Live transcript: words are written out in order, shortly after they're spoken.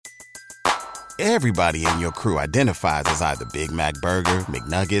Everybody in your crew identifies as either Big Mac Burger,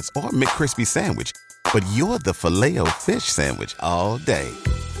 McNuggets, or McCrispy Sandwich. But you're the Filet-O-Fish Sandwich all day.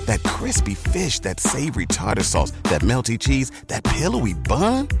 That crispy fish, that savory tartar sauce, that melty cheese, that pillowy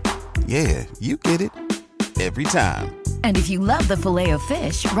bun. Yeah, you get it. Every time. And if you love the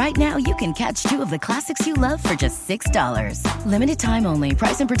Filet-O-Fish, right now you can catch 2 of the classics you love for just $6. Limited time only.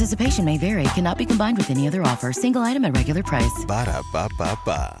 Price and participation may vary. Cannot be combined with any other offer. Single item at regular price.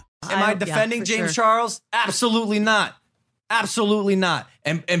 Ba-da-ba-ba-ba. Am I defending James Charles? Absolutely not. Absolutely not.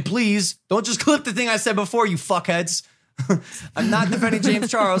 And please, don't just clip the thing I said before, you fuckheads. I'm not defending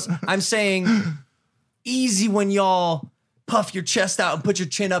James Charles. I'm saying easy when y'all puff your chest out and put your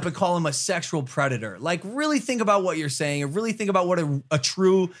chin up and call him a sexual predator. Like, really think about what you're saying and really think about what a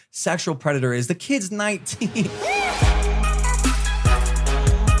true sexual predator is. The kid's 19.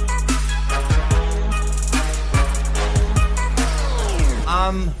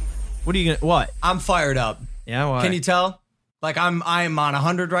 What are you gonna, what? I'm fired up. Yeah, why? Can you tell? Like, I'm on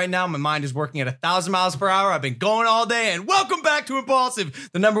 100 right now. My mind is working at 1,000 miles per hour. I've been going all day, and welcome back to Impaulsive,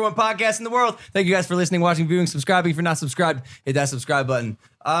 the #1 podcast in the world. Thank you guys for listening, watching, viewing, subscribing. If you're not subscribed, hit that subscribe button.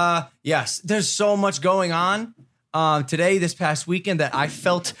 Yes, there's so much going on today, this past weekend, that I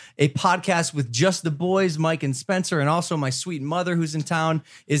felt a podcast with just the boys, Mike and Spencer, and also my sweet mother who's in town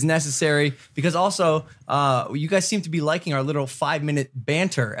is necessary, because also you guys seem to be liking our little 5-minute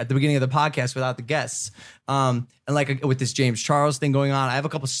banter at the beginning of the podcast without the guests. And like with this James Charles thing going on, I have a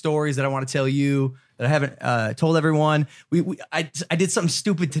couple stories that I want to tell you that I haven't told everyone. I did something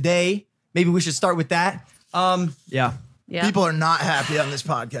stupid today. Maybe we should start with that. Yeah. Yeah. People are not happy on this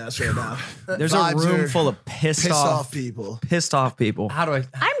podcast right now. There's a room full of pissed off people. Pissed off people. How do I?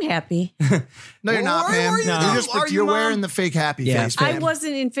 I'm happy. No, you're not, Pam. You're wearing the fake happy face, I Pam.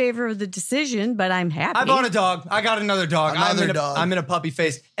 wasn't in favor of the decision, but I'm happy. I bought a dog. I got another dog. Another dog. I'm in a puppy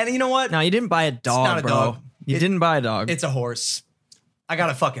face. And you know what? No, you didn't buy a dog, not a bro. dog. You didn't buy a dog. It's a horse. I got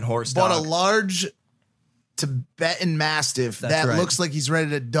a fucking horse Bought dog. a large Tibetan Mastiff that right. looks like he's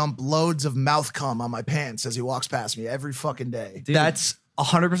ready to dump loads of mouth cum on my pants as he walks past me every fucking day. Dude, that's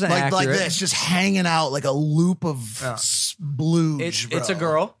 100% accurate. Like this, just hanging out like a loop of splooge. It's a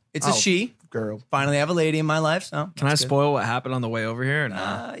girl. It's a she. Girl. Finally have a lady in my life. So Can I spoil what happened on the way over here? Or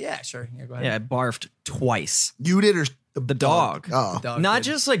no? Yeah, sure. Yeah, go ahead. Yeah, I barfed twice. You did or The dog. Oh. The dog Not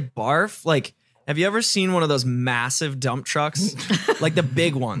did. just like barf, like, have you ever seen one of those massive dump trucks? Like the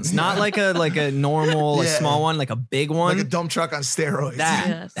big ones, not like a normal, like Yeah. small one, like a big one. Like a dump truck on steroids. that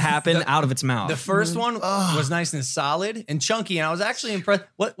Yes. happened out of its mouth. The first one was nice and solid and chunky, and I was actually impressed.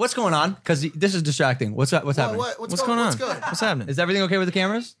 What's going on? Because this is distracting. What's happening? What's going on? What's good? What's happening? Is everything okay with the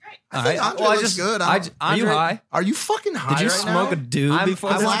cameras? I think Andre looks good. Are you high? Are you fucking high Did you right smoke now? a dude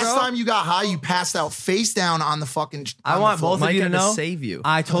before The this, last bro? time you got high, you passed out face down on the fucking. I on the want floor. both of Mike you to had to know. save you.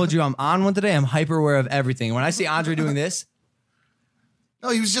 I told you I'm on one today. I'm hyper aware of everything. When I see Andre doing this, No,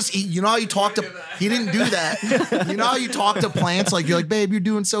 he was just. You know how you talk to. He didn't do that. You know how you talk to plants, like you're like, babe, you're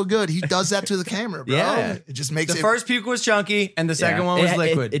doing so good. He does that to the camera, bro. Yeah. It just makes the it. first puke was chunky, and the second Yeah. one was It-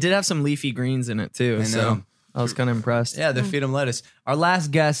 liquid. It did have some leafy greens in it too. I know. So I was kind of impressed. Yeah, the feed 'em lettuce. Our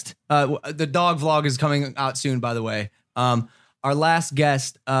last guest, the dog vlog is coming out soon, by the way. Our last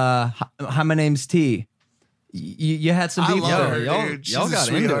guest, hi, my name's T. You had some I beef love with her, her. dude. Y'all She's a got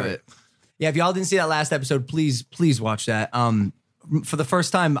into sweetheart. it. Yeah, if y'all didn't see that last episode, please watch that. For the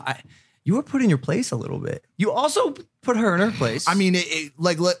first time, you were put in your place a little bit. You also put her in her place. I mean,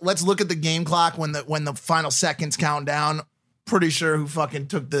 let's look at the game clock when the final seconds count down. Pretty sure who fucking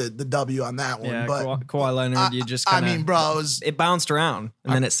took the W on that one. Yeah, but Kawhi Leonard, you just kinda, I mean, bro, it bounced around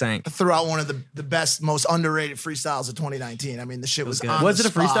and then it sank. threw out one of the best, most underrated freestyles of 202019. I mean, the shit was good. on Was the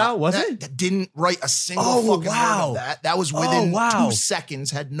it a freestyle? spot. Was That- it? that didn't write a single Oh, fucking wow. word of that. That was within wow. 2 seconds.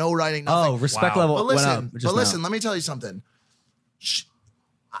 Had no writing. Nothing. oh, respect Wow. level But went listen, up. just now. let me tell you something.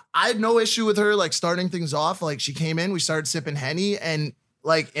 I had no issue with her like starting things off. Like she came in, we started sipping Henny, and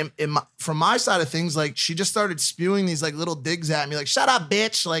like from my side of things, like she just started spewing these like little digs at me, like "shut up,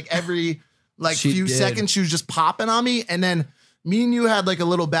 bitch!" Like every like She few did. seconds, she was just popping on me, and then me and you had like a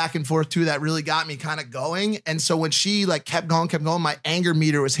little back and forth too that really got me kind of going. And so when she like kept going, my anger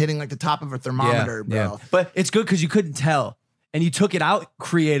meter was hitting like the top of her thermometer, bro. But it's good because you couldn't tell. And you took it out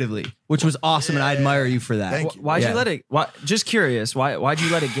creatively, which was awesome, and I admire you for that. Thank you. Why'd Yeah. you let it? Just curious. Why'd you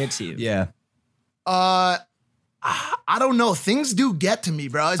let it get to you? Yeah. I don't know. Things do get to me,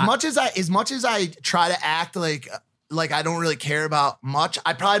 bro. As much as I try to act like I don't really care about much,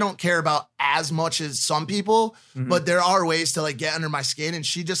 I probably don't care about as much as some people, but there are ways to like get under my skin. And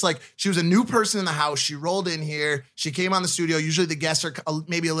she just like, she was a new person in the house. She rolled in here. She came on the studio. Usually the guests are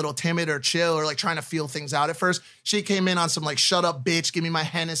maybe a little timid or chill or like trying to feel things out at first. She came in on some like, shut up, bitch, give me my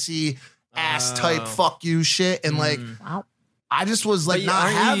Hennessy. ass type fuck you shit. And like, Wow. I just was like But not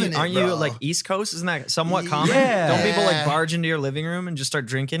having it. Aren't bro. you like East Coast? Isn't that somewhat common? Yeah. Don't people like barge into your living room and just start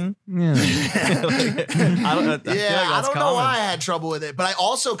drinking? Yeah. I don't know. Yeah, I that's don't know common. why I had trouble with it, but I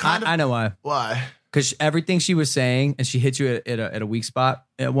also kind of I know why. why. Because everything she was saying, and she hit you at a weak spot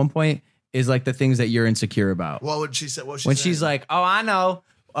at one point, is like the things that you're insecure about. What would she say? What was she When saying? she's like, "Oh, I know,"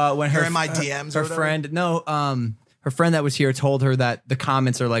 when You're her in my DMs or her whatever? friend, her friend that was here told her that the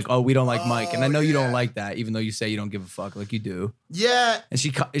comments are like, "Oh, we don't like Mike," and I know you don't yeah. like that, even though you say you don't give a fuck, like you do. yeah, And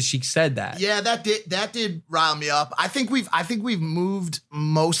she said that. yeah, that did rile me up. I think we've moved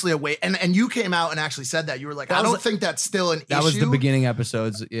mostly away, and you came out and actually said that. You were like, That I was don't think that's still an issue. That was the beginning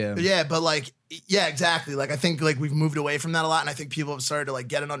episodes. Yeah. Yeah, but like, yeah, exactly. Like, I think like we've moved away from that a lot, and I think people have started to like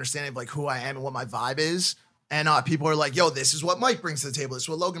get an understanding of like who I am and what my vibe is. And people are like, yo, this is what Mike brings to the table. This is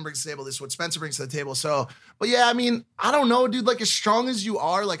what Logan brings to the table. This is what Spencer brings to the table. So, but yeah, I mean, I don't know, dude. Like, as strong as you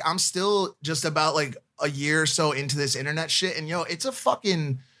are, like, I'm still just about like a year or so into this internet shit. And yo, it's a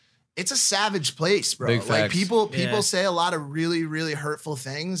savage place, bro. Big Like facts. people Yeah. say a lot of really, really hurtful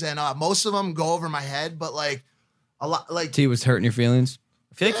things. And most of them go over my head, but like a lot, like, T was hurting your feelings.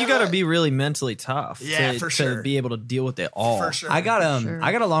 I feel like you got to be really mentally tough Yeah, to, for to sure. be able to deal with it all. for sure. I got Sure.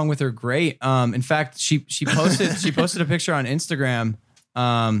 I got along with her great. In fact, she posted a picture on Instagram.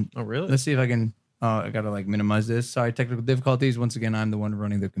 Oh, really? Let's see if I can. Oh, I gotta like minimize this. Sorry, technical difficulties. Once again, I'm the one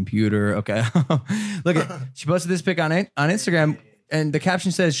running the computer. Okay, look at she posted this pic on Instagram, and the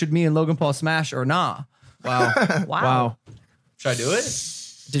caption says, "Should me and Logan Paul smash or nah?" Wow, Wow. Should I do it?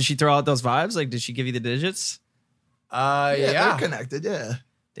 Did she throw out those vibes? Like, did she give you the digits? yeah, Yeah. they're connected. Yeah.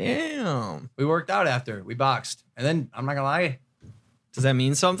 Damn. We worked out after we boxed, and then I'm not gonna lie, Does that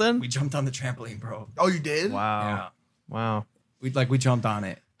mean something? we jumped on the trampoline, bro. Oh, you did? Wow. Yeah, Wow. we jumped on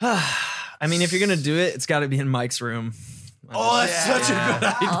it. I mean, if you're going to do it, it's got to be in Mike's room. Oh, that's such a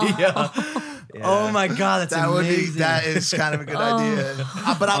good idea. Oh my god, that's That would be. amazing. That is kind of a good idea.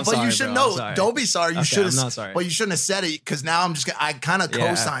 But I'm but sorry, you should bro, know. I'm sorry. Don't be sorry. You Okay, should have. I'm not sorry. But you shouldn't have said it because now I'm just. I kind of Yeah.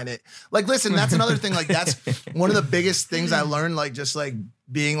 co-sign it. Like, listen, that's another thing. Like, that's one of the biggest things I learned. Like, just like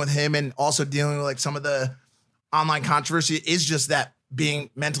being with him and also dealing with like some of the online controversy is just that being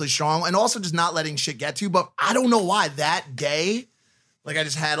mentally strong and also just not letting shit get to you. But I don't know why that day. Like, I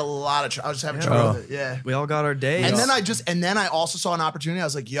just had a lot of. I was just having trouble with it. Yeah. We all got our days. And then I also saw an opportunity. I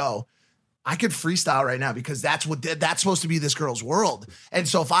was like, yo, I could freestyle right now because that's supposed to be this girl's world. And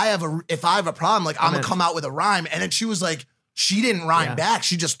so if I have a problem, like I'm gonna come out with a rhyme. And then she was like, she didn't rhyme back.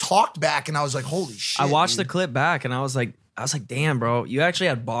 She just talked back. And I was like, holy shit. I watched dude. the clip back and I was like, damn, bro, you actually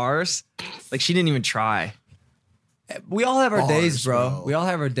had bars. Like, she didn't even try. We all have our days, Bars, bro. bro. We all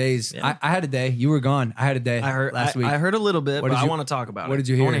have our days. Yeah. I had a day. You were gone. I had a day. I heard last week. I heard a little bit, What but did I you- want to talk about it. what did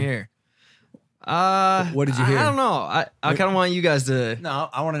you I want to hear? hear. What did you hear? I don't know. I kind of want you guys to. No,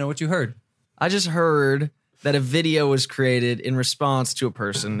 I want to know what you heard. I just heard that a video was created in response to a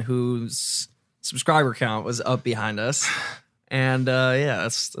person whose subscriber count was up behind us. And yeah,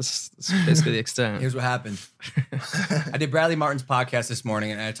 that's basically the extent. Here's what happened. I did Bradley Martin's podcast this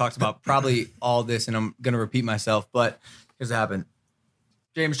morning, and I talked about probably all this, and I'm going to repeat myself, but here's what happened.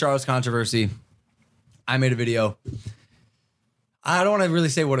 James Charles controversy. I made a video. I don't want to really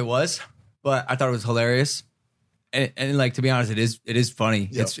say what it was, but I thought it was hilarious. And like, to be honest, it is funny.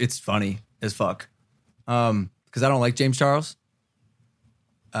 Yep. It's funny as fuck. Because I don't like James Charles.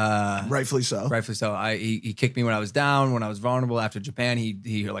 Rightfully so. Rightfully so. He kicked me when I was down, when I was vulnerable after Japan.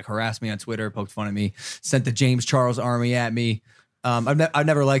 He like harassed me on Twitter, poked fun at me, sent the James Charles army at me. I've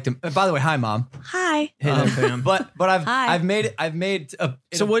never liked him. By the way, hi mom. Hi. Hey there, fam. But Hi. I've made a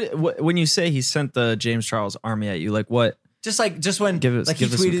So what when you say he sent the James Charles army at you, like what? just when Give us- like he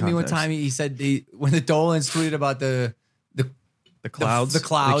give us some tweeted me one context. time. He said when the Dolans tweeted about the Clouds, the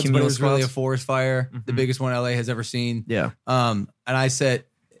clouds, but it cumulus was really a clouds? forest fire, the biggest one LA has ever seen. Yeah. And I said,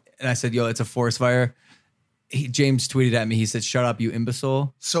 yo, it's a forest fire. James tweeted at me. He said, "Shut up, you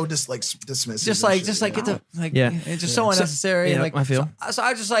imbecile." So just like dismissive. Just and like, shit, just like, yeah. it's a, like, Yeah. it's just so unnecessary. yeah, like, I feel. So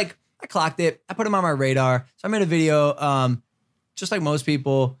I just like, I clocked it. I put him on my radar. So I made a video, just like most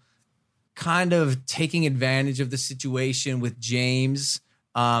people, kind of taking advantage of the situation with James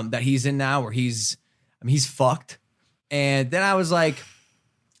that he's in now, where he's fucked. And then I was like,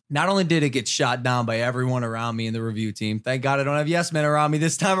 not only did it get shot down by everyone around me in the review team, thank God I don't have yes men around me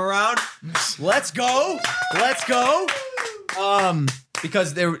this time around. Let's go.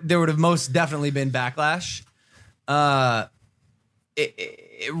 Because there would have most definitely been backlash.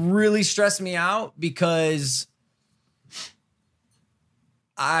 It really stressed me out because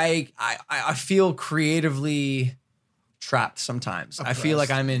I feel creatively trapped sometimes. I feel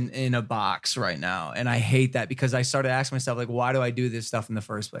like I'm in a box right now, and I hate that because I started asking myself, like, why do I do this stuff in the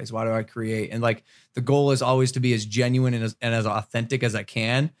first place? Why do I create? And like the goal is always to be as genuine and as authentic as I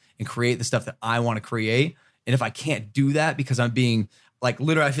can and create the stuff that I want to create. And if I can't do that because I'm being like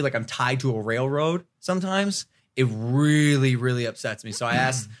literally, I feel like I'm tied to a railroad sometimes. It really, really upsets me. So I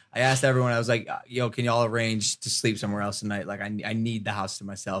asked everyone, I was like, yo, can y'all arrange to sleep somewhere else tonight? Like I need the house to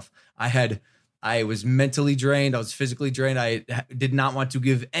myself. I was mentally drained. I was physically drained. I did not want to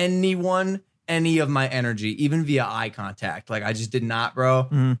give anyone any of my energy, even via eye contact. Like I just did not, bro.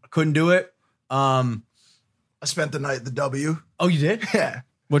 I couldn't do it. I spent the night at the W. Oh, you did? Yeah.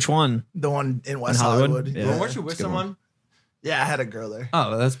 Which one? The one in West Hollywood? Hollywood. Yeah. Well, weren't you with someone? Yeah, I had a girl there.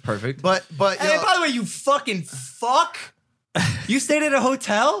 Oh, that's perfect. But hey, yo, by the way, you fucking fuck. You stayed at a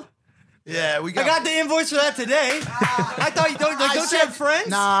hotel? yeah, I got the invoice for that today. I thought you don't you have friends?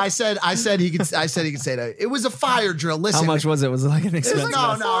 Nah, I said he could say that. It was a fire drill. Listen. How much was it? Was it like an It was expensive?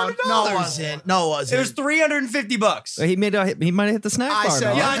 like no, it wasn't. No, it wasn't. It was $350. He might have hit the snack bar. said-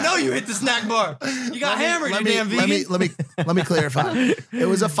 dog. Yeah, I know you hit the snack bar. You got hammered, you damn vegan. Let me clarify. It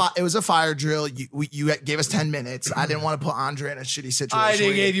was a fire drill. You gave us 10 minutes. I didn't want to put Andre in a shitty situation.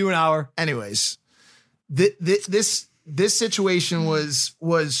 I gave you an hour. Anyways, this situation was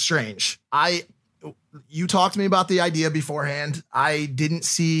strange. You talked to me about the idea beforehand. I didn't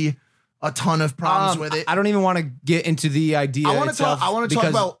see a ton of problems with it. I don't even want to get into the idea. I want to talk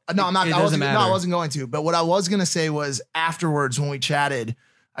about. No, I'm not. It I doesn't matter. wasn't going to. But what I was going to say was afterwards when we chatted,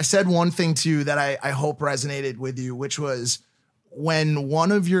 I said one thing too that I hope resonated with you, which was when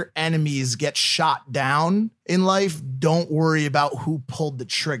one of your enemies gets shot down in life, don't worry about who pulled the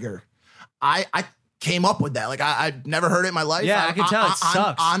trigger. I came up with that. Like I've never heard it in my life. Yeah, I can tell it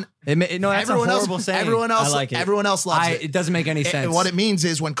sucks. That's a horrible saying. Everyone else, I like it. Everyone else loves it. It doesn't make any sense. What it means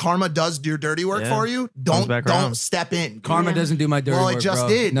is when karma does your dirty work for you, don't step in. Karma doesn't do my dirty work. Well, it just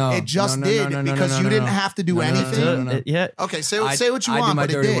did. No, it just did because you didn't have to do anything. Yeah. Okay, say what you want. I do my but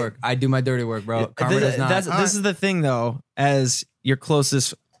it dirty did. work. I do my dirty work, bro. Karma does not. This is the thing, though. As your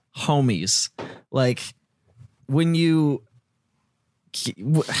closest homies, like when you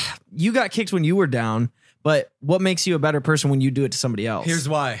got kicked when you were down. But what makes you a better person when you do it to somebody else? Here's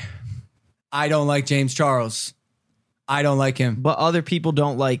why. I don't like James Charles. I don't like him. But other people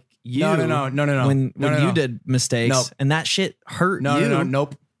don't like you. No. When you did mistakes, Nope. and that shit hurt you.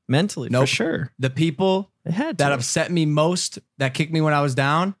 Nope. Mentally, Nope. for sure. The people It had to. that upset me most, that kicked me when I was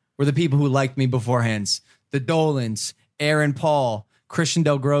down, were the people who liked me beforehand. The Dolans, Aaron Paul, Christian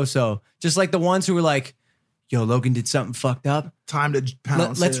Del Grosso, just like the ones who were like, yo, Logan did something fucked up. Time to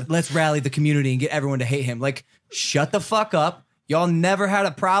pounce. Let's rally the community and get everyone to hate him. Like, shut the fuck up. Y'all never had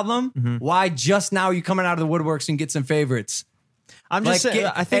a problem. Mm-hmm. Why just now are you coming out of the woodworks and get some favorites? I'm just saying.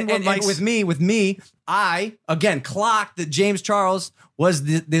 I think and with me, I again clocked that James Charles was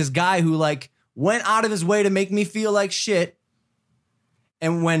this guy who like went out of his way to make me feel like shit.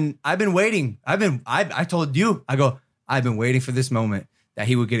 And when I've been waiting, I told you, I've been waiting for this moment that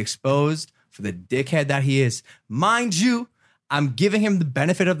he would get exposed for the dickhead that he is. Mind you, I'm giving him the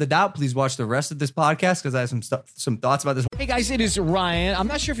benefit of the doubt. Please watch the rest of this podcast because I have some thoughts about this. Hey guys, it is Ryan. I'm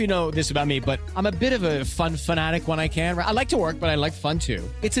not sure if you know this about me, but I'm a bit of a fun fanatic when I can. I like to work, but I like fun too.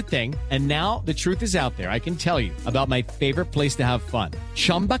 It's a thing. And now the truth is out there. I can tell you about my favorite place to have fun.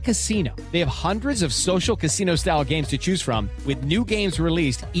 Chumba Casino. They have hundreds of social casino style games to choose from with new games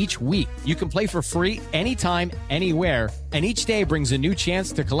released each week. You can play for free anytime, anywhere. And each day brings a new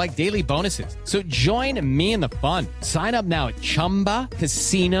chance to collect daily bonuses. So join me in the fun. Sign up now at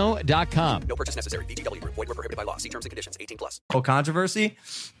ChumbaCasino.com. No purchase necessary. VGW Group. Void were prohibited by law. See terms and conditions. 18+. Whole controversy.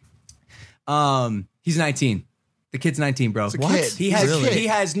 He's 19. The kid's 19, bro. He's a kid. He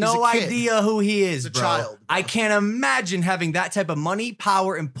has no He's a kid. idea who he is, He's a bro. child. I can't imagine having that type of money,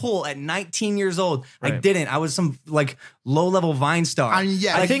 power, and pull at 19 years old. I Right. didn't. I was some like low-level Vine star. I mean,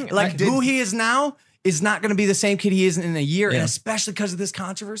 yeah, I I think did- like I did- who he is now is not going to be the same kid he is in a year, Yeah. and especially because of this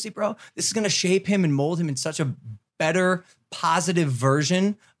controversy, bro. This is going to shape him and mold him in such a better, positive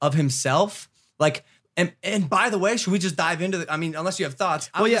version of himself. Like, and by the way, should we just dive into the? I mean, unless you have thoughts.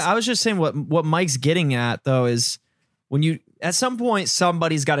 Well, I was just saying what Mike's getting at though is when you at some point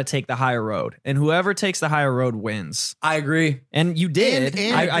somebody's got to take the higher road, and whoever takes the higher road wins. I agree. And you did.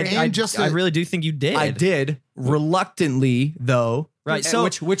 I really do think you did. I did reluctantly though. Right. So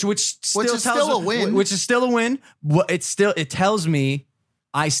So which still is still a win. Which is still a win. It tells me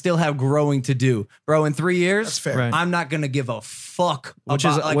I still have growing to do, bro. In 3 years, That's fair. Right. I'm not gonna give a fuck. Which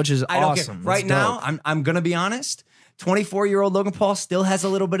about, is I don't care. awesome. Right That's now, dope. I'm gonna be honest. 24-year-old Logan Paul still has a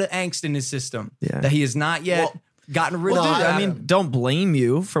little bit of angst in his system Yeah. that he is not yet gotten rid Well, of dude, that. I mean, don't blame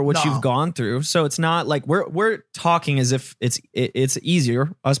you for what No. you've gone through. So it's not like we're talking as if it's easier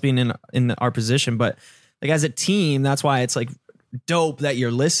us being in our position, but like as a team, that's why it's like dope that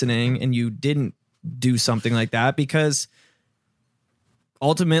you're listening and you didn't do something like that, because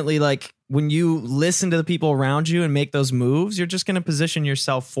ultimately, like when you listen to the people around you and make those moves, you're just going to position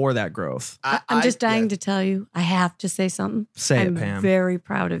yourself for that growth. I'm just dying to tell you, I have to say something. Say it, I'm Pam. very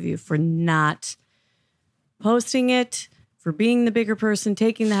proud of you for not posting it, for being the bigger person,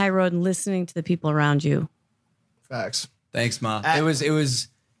 taking the high road and listening to the people around you. Facts. Thanks, Ma.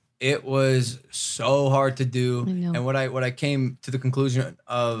 It was so hard to do. I know. And what I came to the conclusion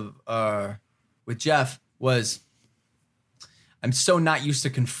of with Jeff was I'm so not used to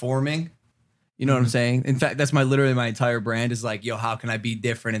conforming. You know what I'm saying? In fact, that's literally my entire brand is like, yo, how can I be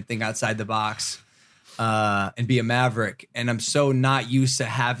different and think outside the box and be a maverick? And I'm so not used to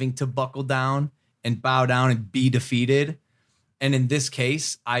having to buckle down and bow down and be defeated. And in this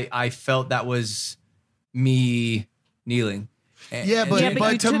case, I felt that was me kneeling. Yeah, but you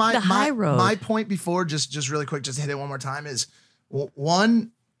to took the high road. my point before, just really quick, just to hit it one more time, is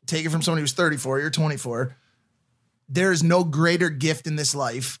one, take it from someone who's 34, you're 24. There is no greater gift in this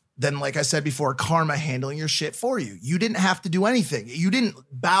life than, like I said before, karma handling your shit for you. You didn't have to do anything. You didn't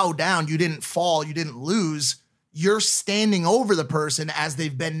bow down. You didn't fall. You didn't lose. You're standing over the person as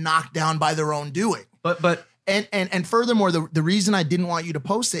they've been knocked down by their own doing. But And furthermore, the reason I didn't want you to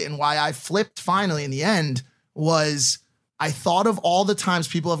post it and why I flipped finally in the end was I thought of all the times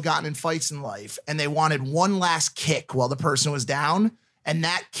people have gotten in fights in life and they wanted one last kick while the person was down, and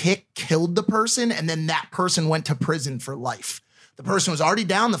that kick killed the person, and then that person went to prison for life. The person was already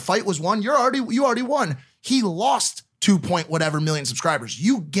down, the fight was won, you already won. He lost 2 point whatever million subscribers.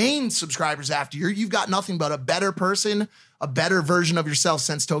 You gained subscribers after you've got nothing but a better person, a better version of yourself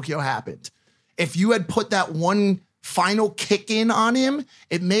since Tokyo happened. If you had put that one final kick in on him,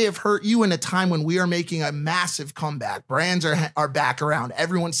 it may have hurt you in a time when we are making a massive comeback. Brands are back around.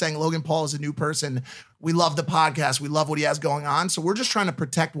 Everyone's saying Logan Paul is a new person. We love the podcast. We love what he has going on. So we're just trying to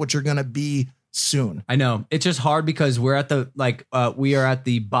protect what you're going to be soon. I know it's just hard because we're at we are at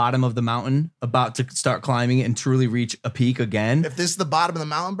the bottom of the mountain, about to start climbing it and truly reach a peak again. If this is the bottom of the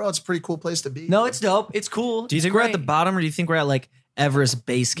mountain, bro, it's a pretty cool place to be. No, it's dope. It's cool. Do you think we're at the bottom, or do you think we're at like Everest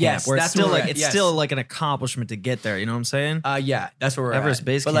base camp? Yes, where it's that's still where we're like at, it's yes. still like an accomplishment to get there. You know what I'm saying? Yeah, that's where we're Everest at.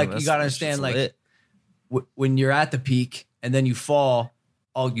 Base But Camp, like, you that's- gotta that's understand, just like lit. when you're at the peak and then you fall,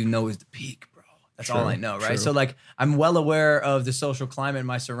 all you know is the peak, bro. That's all I know, right? true. So like, I'm well aware of the social climate in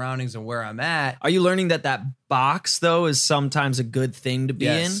my surroundings and where I'm at. Are you learning that box though is sometimes a good thing to be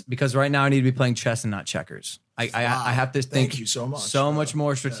in? Because right now I need to be playing chess and not checkers. I have to think Thank you so much, bro. much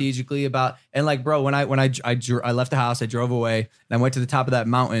more strategically about, and like, bro, when I left the house, I drove away and I went to the top of that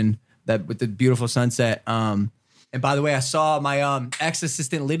mountain that with the beautiful sunset. And by the way, I saw my ex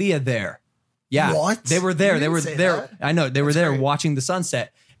assistant Lydia there. Yeah, What? They were there. You They didn't were say there. that. I know they were That's there great. watching the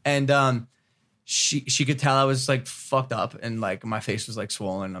sunset, and she could tell I was like fucked up and like my face was like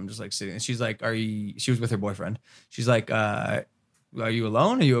swollen. I'm just like sitting. And she's like, she was with her boyfriend. She's like, are you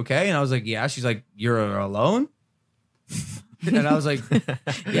alone? Are you okay? And I was like, yeah. She's like, you're alone? And I was like,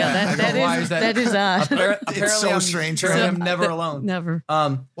 yeah. that is odd. Apparently, so I'm, strange, apparently right? I'm never alone. Never.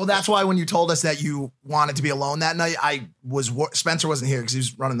 Well, that's why when you told us that you wanted to be alone that night, Spencer wasn't here because he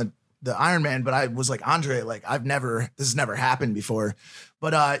was running the Ironman, but I was like, Andre, like this has never happened before.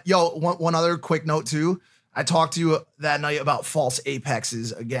 But one other quick note too. I talked to you that night about false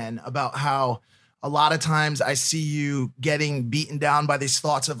apexes again, about how a lot of times I see you getting beaten down by these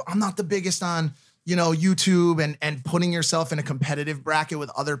thoughts of I'm not the biggest on, YouTube and putting yourself in a competitive bracket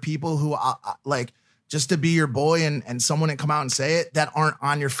with other people who like just to be your boy and someone can come out and say it that aren't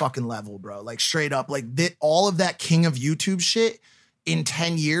on your fucking level, bro. Like straight up, like all of that king of YouTube shit in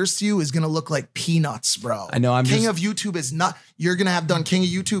 10 years to you is going to look like peanuts, bro. I know, King of YouTube is not, you're going to have done King of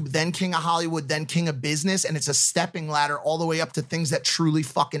YouTube, then King of Hollywood, then King of Business. And it's a stepping ladder all the way up to things that truly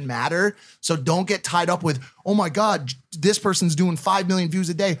fucking matter. So don't get tied up with, oh my God, this person's doing 5 million views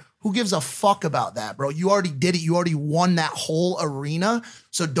a day. Who gives a fuck about that, bro? You already did it. You already won that whole arena.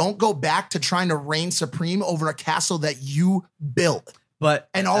 So don't go back to trying to reign supreme over a castle that you built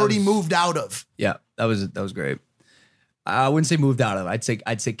and already moved out of. Yeah, that was great. I wouldn't say moved out of. I'd say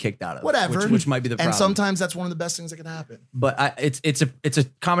kicked out of. Whatever. Which might be the problem. And sometimes that's one of the best things that can happen. But it's a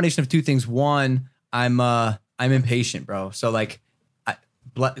combination of two things. One, I'm impatient, bro. So like,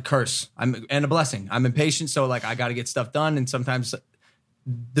 curse. And a blessing. I'm impatient, so like I got to get stuff done, and sometimes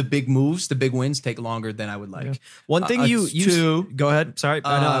the big moves, the big wins take longer than I would like. One thing you go ahead. Sorry,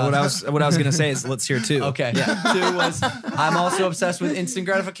 what I was gonna say is let's hear two. Okay. Yeah. Two was I'm also obsessed with instant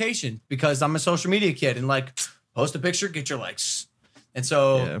gratification because I'm a social media kid and like post a picture, get your likes. And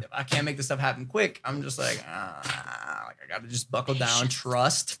so if I can't make this stuff happen quick, I'm just like I got to just buckle down,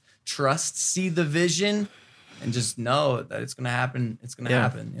 trust, see the vision, and just know that it's going to happen. It's going to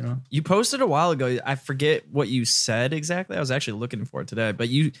happen, you know? You posted a while ago. I forget what you said exactly. I was actually looking for it today, but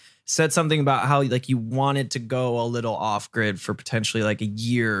you said something about how like you wanted to go a little off grid for potentially like a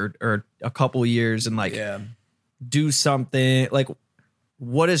year or a couple years and like do something. Like,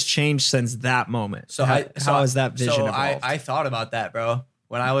 what has changed since that moment? So how has that vision so evolved? I thought about that, bro.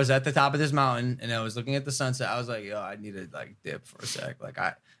 When I was at the top of this mountain and I was looking at the sunset, I was like, yo, I need to like dip for a sec.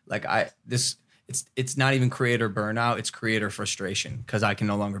 It's not even creator burnout, it's creator frustration because I can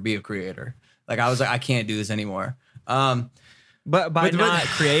no longer be a creator. Like I was like, I can't do this anymore. But by not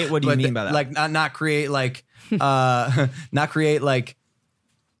create, what do you mean by that? Like not create like not create like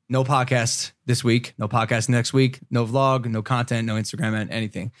no podcast this week, no podcast next week, no vlog, no content, no Instagram, and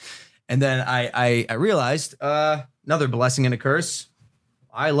anything. And then I realized another blessing and a curse.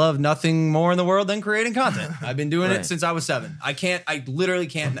 I love nothing more in the world than creating content. I've been doing it since I was 7. I literally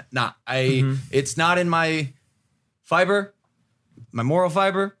can't not. It's not in my fiber, my moral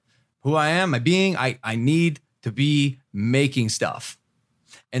fiber, who I am, my being. I need to be making stuff.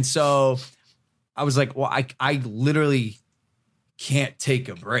 And so I was like, well, I literally can't take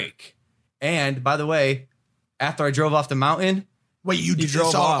a break. And by the way, after I drove off the mountain, wait, you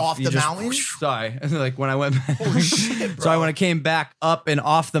drove off the mountain? Sorry, like when I went. Holy shit, bro! Sorry, when I came back up and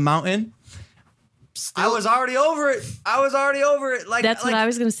off the mountain, I was already over it. Like that's what I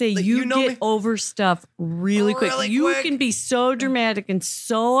was gonna say. Like, you know get me? over stuff really quick. You can be so dramatic and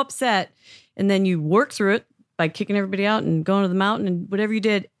so upset, and then you work through it by kicking everybody out and going to the mountain and whatever you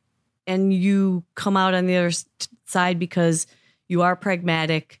did, and you come out on the other side because you are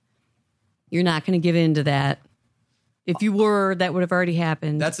pragmatic. You're not going to give in to that. If you were, that would have already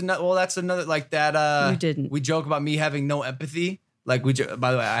happened. That's another like that. You didn't. We joke about me having no empathy. Like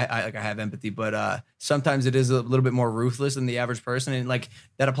by the way, I have empathy, but sometimes it is a little bit more ruthless than the average person, and like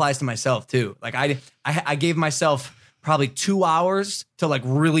that applies to myself too. Like I gave myself probably 2 hours to like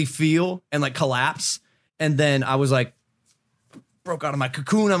really feel and like collapse, and then I was like broke out of my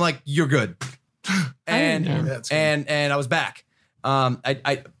cocoon. I'm like, you're good, and I was back.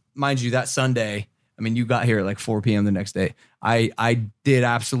 I mind you, that Sunday, I mean, you got here at like 4 p.m. the next day. I did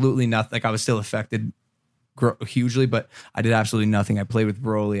absolutely nothing. Like I was still affected hugely, but I did absolutely nothing. I played with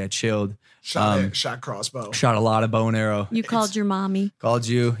Broly. I chilled. Shot crossbow. Shot a lot of bow and arrow. You called your mommy. Called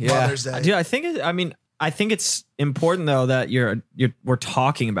you. Yeah. Mother's Day. Dude, I think it's important though that we're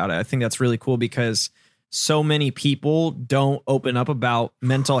talking about it. I think that's really cool because so many people don't open up about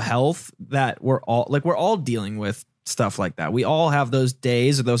mental health that we're all dealing with stuff like that. We all have those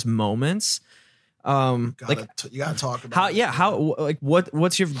days or those moments. You gotta talk about what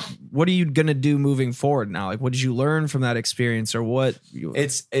are you gonna do moving forward now? Like, what did you learn from that experience, or what?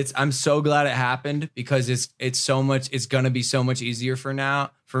 I'm so glad it happened because it's gonna be so much easier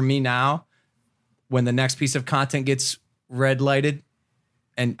for me now when the next piece of content gets red lighted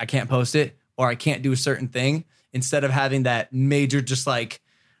and I can't post it or I can't do a certain thing, instead of having that major just like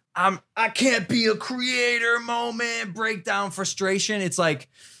I can't be a creator moment, breakdown, frustration. It's like,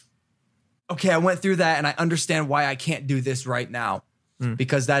 okay, I went through that and I understand why I can't do this right now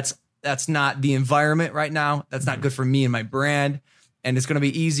because that's not the environment right now. That's not good for me and my brand. And it's going to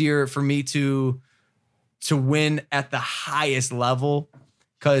be easier for me to win at the highest level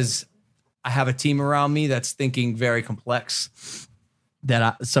because I have a team around me that's thinking very complex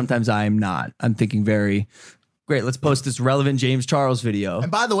that sometimes I am not. I'm thinking very great. Let's post this relevant James Charles video.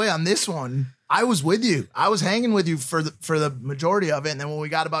 And by the way, on this one, I was with you. I was hanging with you for the majority of it. And then when we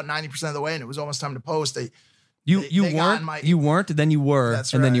got about 90% of the way and it was almost time to post, you weren't, then you were,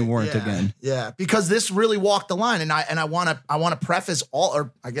 that's and right. then you weren't again. Yeah, because this really walked the line. And I want to preface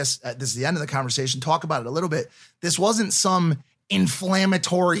or I guess this is the end of the conversation, talk about it a little bit. This wasn't some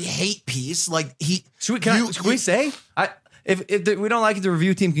inflammatory hate piece. Like can we say? If we don't like it, the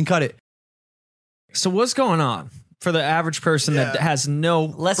review team can cut it. So what's going on for the average person that has no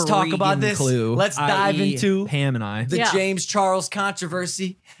Let's talk about this. Clue? Let's dive into Pam and I. The James Charles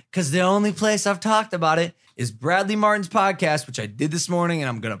controversy, because the only place I've talked about it is Bradley Martin's podcast, which I did this morning, and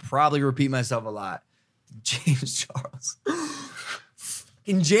I'm going to probably repeat myself a lot. James Charles.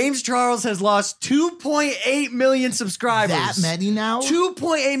 And James Charles has lost 2.8 million subscribers. That many now?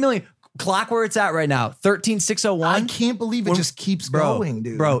 2.8 million. Clock where it's at right now, 13,601. I can't believe it just keeps going,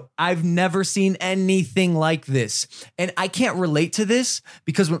 dude. Bro, I've never seen anything like this. And I can't relate to this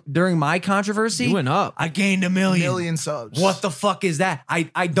because during my controversy, you went up. I gained 1 million subs. What the fuck is that?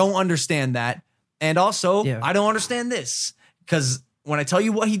 I don't understand that. And also, I don't understand this because when I tell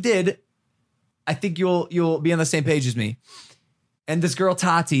you what he did, I think you'll be on the same page as me. And this girl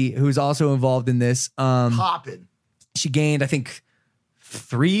Tati, who's also involved in this, Poppin'. she gained, I think,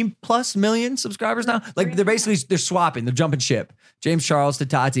 3+ million subscribers now. Like they're swapping, they're jumping ship. James Charles to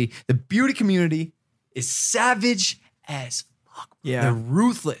Tati. The beauty community is savage as fuck. Yeah. They're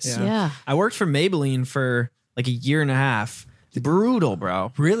ruthless. Yeah. I worked for Maybelline for like a year and a half. Brutal,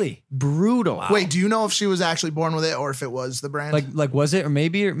 bro. Really? Brutal. Wait, do you know if she was actually born with it or if it was the brand? Like was it or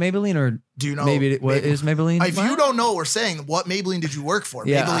Maybelline or do you know? maybe it is Maybelline? If you don't know what we're saying, what Maybelline did you work for?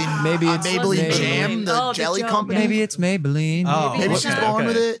 Yeah, Maybelline, maybe it's Maybelline Maybelline. Jam, the Oh, the jelly gel, company. Maybe it's Maybelline. Oh, Maybe she's born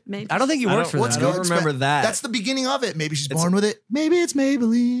with it. Maybe. I don't think you worked for What's that. I don't remember that. That's the beginning of it. Maybe she's born with it. Maybe it's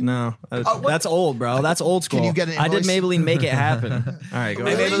Maybelline. No, what? that's old, bro. That's old school. Can you get an I did invoice? Maybelline make it happen. All right, go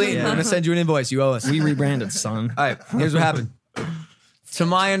Hey, ahead. Maybelline, Yeah. I'm gonna send you an invoice. You owe us. We rebranded, son. All right, here's what happened. To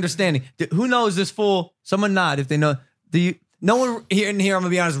my understanding, who knows this fool? Someone nod if they know. No one here, I'm gonna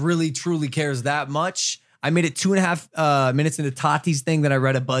be honest, really truly cares that much. I made it 2.5 minutes into Tati's thing that I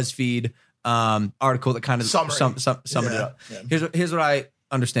read a BuzzFeed article that kind of summed it up. Yeah. Here's what I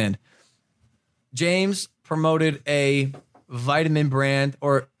understand. James promoted a vitamin brand,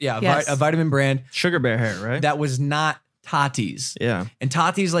 Yes. a vitamin brand Sugar bear hair, right? that was not Tati's. Yeah. And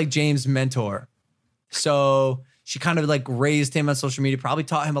Tati's like James' mentor. So she kind of like raised him on social media, probably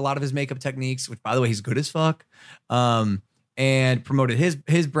taught him a lot of his makeup techniques, which by the way, he's good as fuck. And promoted his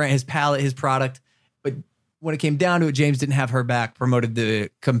brand, his palette, his product. But when it came down to it, James didn't have her back, promoted the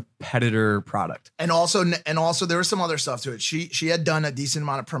competitor product. And also there was some other stuff to it. She had done a decent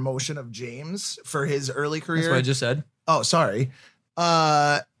amount of promotion of James for his early career. That's what I just said. Oh, sorry.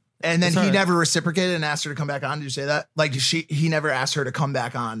 And then That's he all right. never reciprocated and asked her to come back on. Did you say that? Like he never asked her to come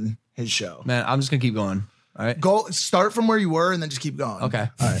back on his show. Man, I'm just gonna keep going. All right. Go start from where you were and then just keep going. Okay.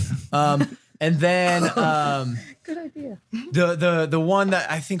 All right. And then Good idea. the one that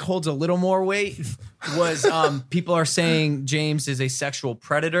I think holds a little more weight was people are saying James is a sexual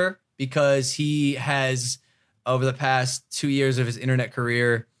predator because he has over the past 2 years of his internet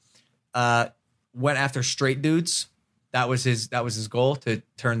career went after straight dudes. That was his goal, to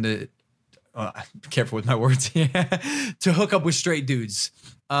turn the careful with my words here, to hook up with straight dudes.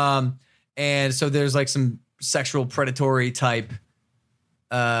 And so there's like some sexual predatory type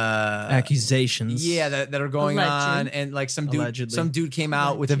Accusations. yeah, that are going Alleged. on, and like some Allegedly. dude came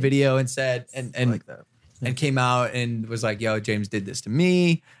out with a video and said and like that. and came out and was like, "Yo, James did this to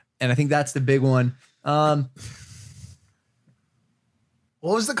me," and I think that's the big one.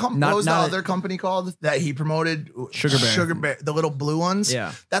 What was the Not- not- other company called that he promoted? Sugar Bear. Sugar Bear, the little blue ones.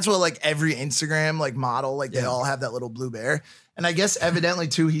 Yeah. That's what like every Instagram like model, like they all have that little blue bear. And I guess evidently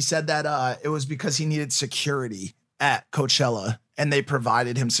too, he said that it was because he needed security at Coachella and they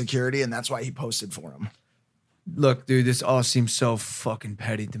provided him security and that's why he posted for him. Look, dude, this all seems so fucking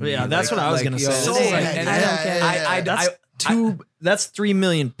petty to me. Yeah, that's what I was gonna say. So and petty. I don't Yeah, care. That's 3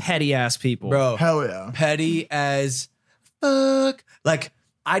 million petty ass people. Bro, Hell yeah. petty as fuck. Like,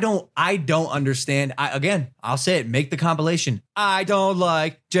 I don't understand. I'll say it. Make the compilation. I don't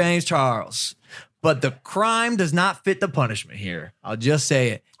like James Charles, but the crime does not fit the punishment here. I'll just say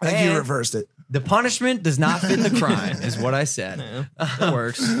it. I think you And reversed it. the punishment does not fit the crime, is what I said. That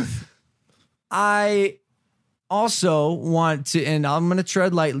works. I also want to, and I'm going to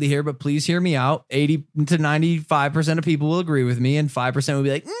tread lightly here, but please hear me out. 80 to 95% of people will agree with me, and 5% will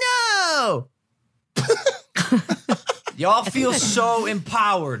be like, no. Y'all feel so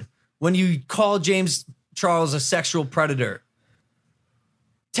empowered when you call James Charles a sexual predator.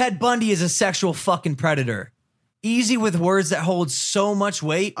 Ted Bundy is a sexual fucking predator. Easy with words that hold so much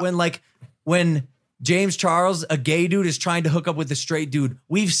weight when James Charles, a gay dude, is trying to hook up with a straight dude.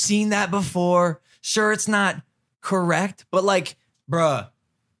 We've seen that before. Sure, it's not correct, but like, bruh,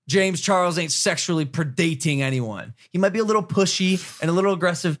 James Charles ain't sexually predating anyone. He might be a little pushy and a little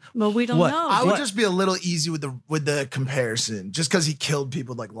aggressive. But we don't What? know. I would What? just be a little easy with the comparison just because he killed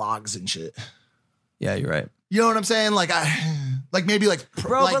people like logs and shit. Yeah, you're right. You know what I'm saying? Like maybe like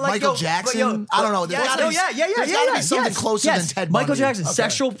Bro, but Michael yo, Jackson. but yo, I don't know. There's gotta be, there's gotta be something closer than Ted Bundy. Michael Jackson, Okay.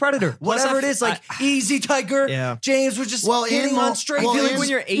 sexual predator, whatever it is, like easy tiger. Yeah. James was just Well, hitting in- on straight well, dudes. in- when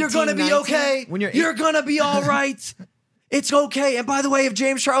you're 18, you're gonna be 19, okay. when you're You're gonna be all right. It's okay. And by the way, if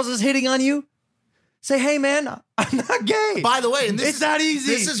James Charles is hitting on you, say, hey man, I'm not gay. By the way, and it's that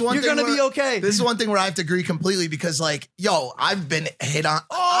easy. This is one You're thing gonna be where- okay. This is one thing where I have to agree completely because, like, yo, I've been hit on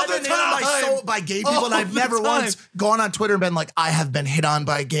All I've the been hit on time. by gay people, All and I've the never time. once gone on Twitter and been like, I have been hit on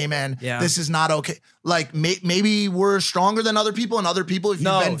by a gay man. Yeah. This is not okay. Like, maybe we're stronger than other people, and other people, if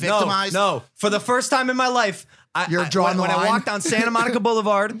you've been victimized, No. For the first time in my life, You're drawing when the I line? walked down Santa Monica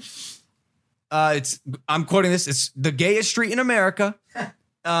Boulevard, I'm quoting this, it's the gayest street in America.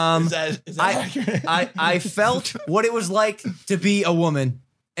 Is that accurate? I felt what it was like to be a woman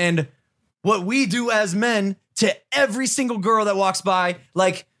and what we do as men to every single girl that walks by.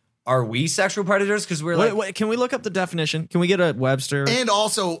 Like, are we sexual predators? Because we're like, wait, can we look up the definition? Can we get a Webster? And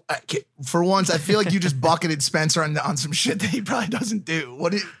also, for once, I feel like you just bucketed Spencer on some shit that he probably doesn't do.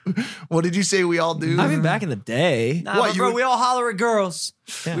 What did you say we all do? I mean, back in the day, nah, bro, we all holler at girls.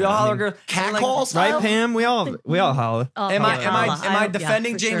 Yeah, we all holler at girls. Catcall style? right, Pam? We all holler. Am I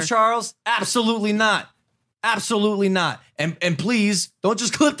defending James Charles? Absolutely not. Absolutely not. And please don't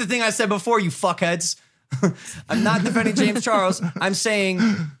just clip the thing I said before, you fuckheads. I'm not defending James Charles. I'm saying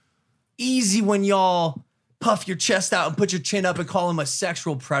easy when y'all puff your chest out and put your chin up and call him a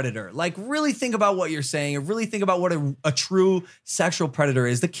sexual predator. Like, really think about what you're saying and really think about what a true sexual predator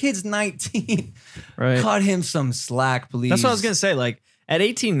is. The kid's 19. Right. Cut him some slack, please. That's what I was gonna say. Like at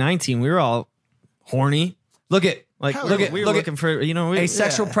 18, 19, we were all horny. Look at We were looking for, a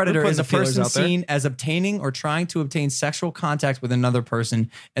sexual predator is a person out there. seen as obtaining or trying to obtain sexual contact with another person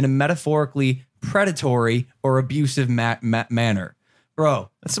in a metaphorically predatory or abusive manner. Bro,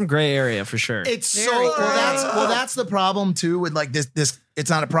 That's some gray area for sure. It's that's the problem too with like this. It's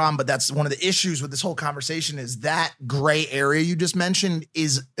not a problem, but that's one of the issues with this whole conversation is that gray area you just mentioned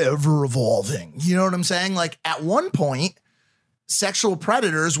is ever evolving. You know what I'm saying? Like at one point, sexual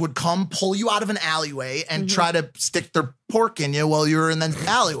predators would come pull you out of an alleyway and try to stick their pork in you while you were in the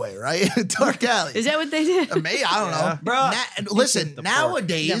alleyway, right? Dark alley. Is that what they did? Me, I don't know. Bro. Listen,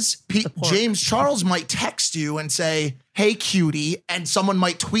 nowadays, James Charles might text you and say, hey, cutie, and someone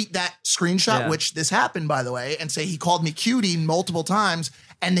might tweet that screenshot, which this happened, by the way, and say he called me cutie multiple times,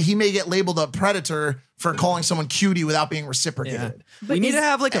 and he may get labeled a predator for calling someone cutie without being reciprocated. We need to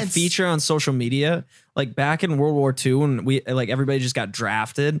have like a feature on social media, like back in World War II when everybody just got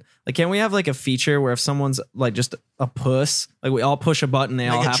drafted. Like, can we have like a feature where if someone's like just a puss, like we all push a button, they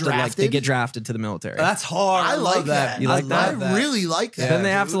all have to like they get drafted to the military. That's hard. I like that. You like that? I really like that. Then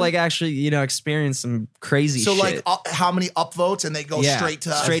they have to like actually experience some crazy so shit. like how many upvotes and they go straight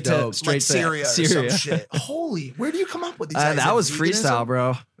to Syria or some shit. Holy, where do you come up with these? That was freestyle,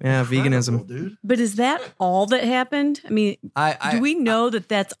 bro. Yeah, veganism, dude. But is that all that happened? I mean, do we know that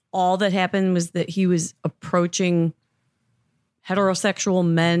that's all that happened was that he was approaching heterosexual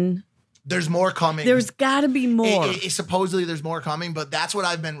men? There's more coming. There's got to be more. Supposedly there's more coming, but that's what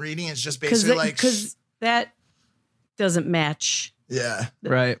I've been reading. It's just basically because that doesn't match. Yeah.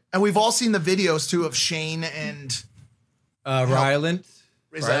 right? And we've all seen the videos too of Shane and Ryland.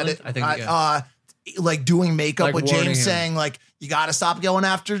 Is that it? I think like doing makeup Like with warning James him. saying like, you got to stop going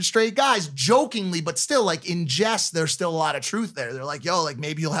after straight guys, jokingly, but still like in jest, there's still a lot of truth there. They're like, yo, like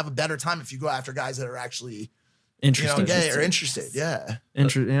maybe you'll have a better time if you go after guys that are actually Interesting. gay or interested. Yeah.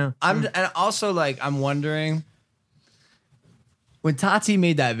 Yeah. and also like I'm wondering when Tati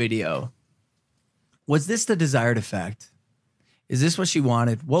made that video, was this the desired effect? Is this what she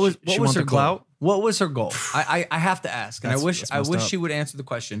wanted? What was her the goal? clout? What was her goal? I have to ask, and I wish messed up. she would answer the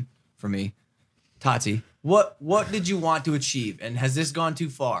question for me. Tati, what did you want to achieve? And has this gone too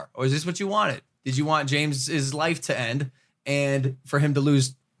far? Or is this what you wanted? Did you want James's life to end and for him to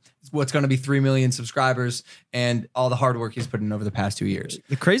lose what's going to be 3 million subscribers and all the hard work he's put in over the past 2 years?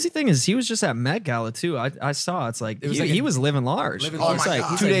 The crazy thing is he was just at Met Gala too. I saw it was he was living large. Living large. Oh my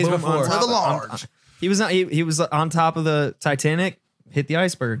God. 2 days boom, before. on top Living of- large. He was on top of the Titanic, hit the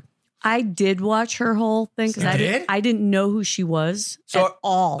iceberg. I did watch her whole thing because I didn't know who she was at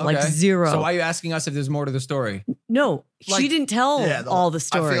all, like Okay. zero. So why are you asking us if there's more to the story? No, Like, she didn't tell all the I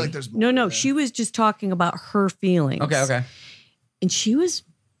story. feel like there's more, no, yeah. she was just talking about her feelings. Okay. And she was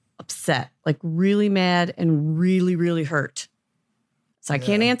upset, like really mad and really, really hurt. So I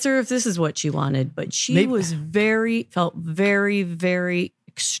can't answer if this is what she wanted, but she felt very, very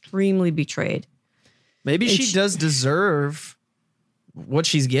extremely betrayed. Maybe And she does deserve what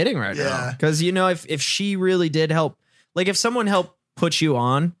she's getting right now. Yeah. Because, if she really did help, like if someone helped put you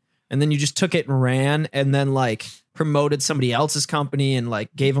on and then you just took it and ran and then like promoted somebody else's company and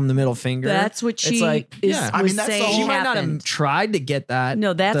like gave them the middle finger. That's what she I mean, was that's the saying whole- She might not have happened. tried to get that.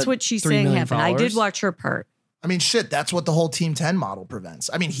 No, that's the what she's 3 saying million happened. I did followers. watch her part. I mean, shit, that's what the whole Team 10 model prevents.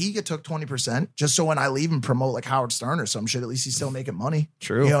 I mean, he took 20% just so when I leave and promote like Howard Stern or some shit, at least he's still making money.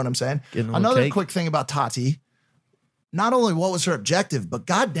 True. You know what I'm saying? Getting a little Another cake. quick thing about Tati. Not only what was her objective, but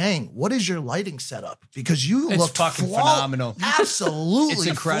god dang, what is your lighting setup? Because you It's looked fucking phenomenal. Absolutely It's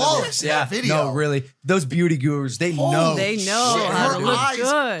incredible. flawless in that video. No, really. Those beauty gurus, they know. They know Shit, how to her look eyes,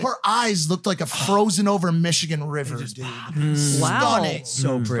 good. Her eyes looked like a frozen over Michigan river, dude. Wow. Stunning.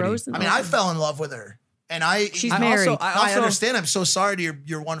 So pretty. Frozen I mean, I fell in love with her. And She's I married. Also, I understand. I'm so sorry to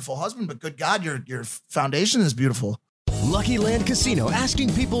your wonderful husband, but good God, your foundation is beautiful. Lucky Land Casino,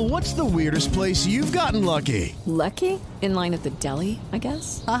 asking people, what's the weirdest place you've gotten lucky? Lucky? In line at the deli, I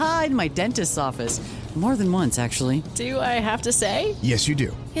guess? Aha, in my dentist's office. More than once, actually. Do I have to say? Yes, you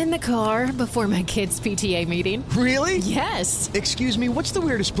do. In the car before my kids' PTA meeting. Really? Yes. Excuse me, what's the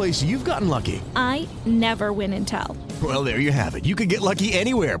weirdest place you've gotten lucky? I never win and tell. Well, there you have it. You can get lucky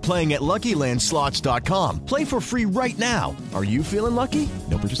anywhere, playing at LuckyLandSlots.com. Play for free right now. Are you feeling lucky?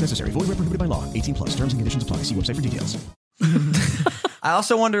 No purchase necessary. Void where prohibited by law. 18 plus. Terms and conditions apply. See website for details. I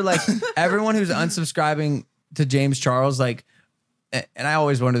also wonder, like, everyone who's unsubscribing to James Charles, like, and I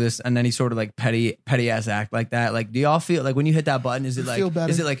always wonder this on any sort of like petty ass act like that. Like, do y'all feel like when you hit that button, is it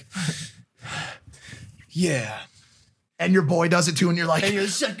like, yeah, and your boy does it too, and you're like, we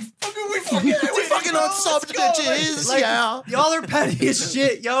fucking unsubbed bitches, like, yeah. Y'all are petty as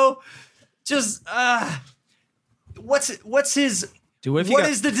shit, yo. Just what's his? What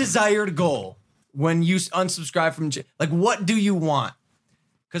is the desired goal when you unsubscribe from? Like, what do you want?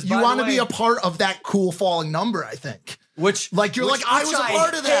 Because you want to be a part of that cool falling number, I think. Which, like, you're like, I was a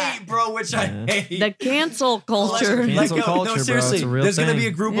part of that, bro. Which I hate. The cancel culture. Cancel culture, no, seriously. bro. There's gonna be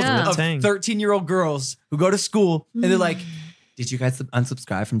a group of 13-year-old girls who go to school and they're like, "Did you guys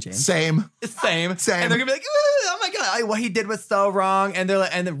unsubscribe from James?" Same. And they're gonna be like, "Oh my god, what he did was so wrong." And they're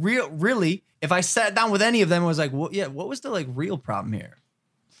like, and really, if I sat down with any of them, I was like, well, yeah, what was the like real problem here?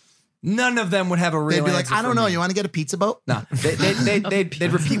 None of them would have a real. They'd be like, I don't know. You want to get a pizza boat? No,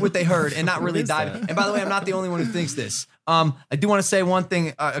 they'd repeat what they heard and not really dive. And by the way, I'm not the only one who thinks this. I do want to say one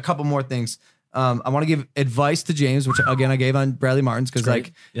thing, a couple more things. I want to give advice to James, which again I gave on Bradley Martin's because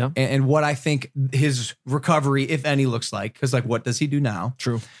like, and what I think his recovery, if any, looks like. Because like, what does he do now?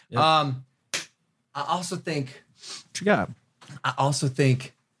 True. Yep. I also think. What you got? I also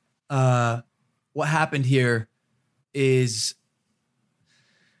think, what happened here is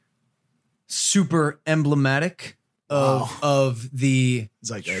super emblematic of the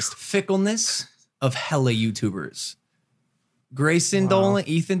zeitgeist fickleness of hella YouTubers. Grayson Dolan,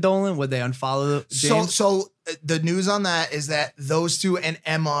 Ethan Dolan, would they unfollow James? So the news on that is that those two and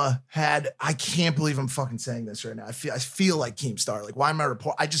Emma had, I can't believe I'm fucking saying this right now. I feel like Keemstar. Like, why am I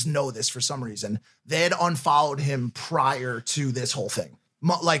report? I just know this for some reason. They had unfollowed him prior to this whole thing.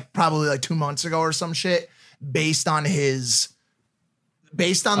 Like probably like 2 months ago or some shit, based on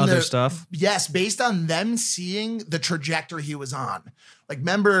other stuff. Yes, based on them seeing the trajectory he was on. Like,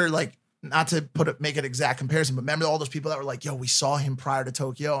 remember, like, not to make it exact comparison, but remember all those people that were like, yo, we saw him prior to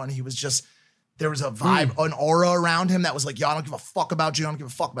Tokyo, and he was just, there was a vibe, an aura around him that was like, yo, I don't give a fuck about you. I don't give a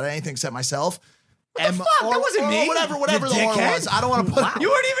fuck about anything except myself. What the fuck? That wasn't me. Whatever the aura was. I don't want to put. You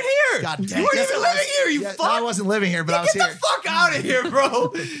weren't even here. God damn. You weren't even living here. You fuck. No, I wasn't living here, but I was here. Get the fuck out of here,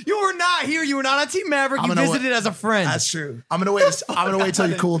 bro. You were not here. You were not on Team Maverick. You visited as a friend. That's true. I'm gonna wait till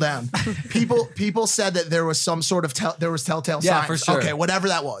you cool down. People said that there was some sort of telltale signs. Yeah, for sure. Okay, whatever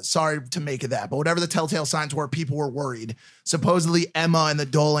that was. Sorry to make it that, but whatever the telltale signs were, people were worried. Supposedly, Emma and the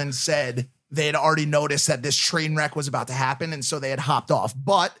Dolans said they had already noticed that this train wreck was about to happen, and so they had hopped off.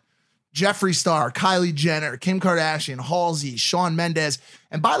 But Jeffree Star, Kylie Jenner, Kim Kardashian, Halsey, Shawn Mendes.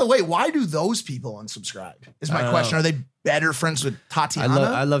 And by the way, why do those people unsubscribe? Is my question. Are they better friends with Tatiana?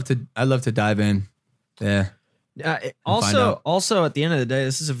 I love to dive in. Yeah. Also, at the end of the day,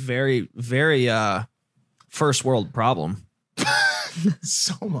 this is a very, very first world problem.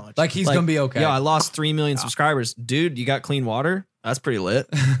 So much. Like he's gonna be okay. Yeah, I lost 3 million subscribers. Dude, you got clean water? That's pretty lit.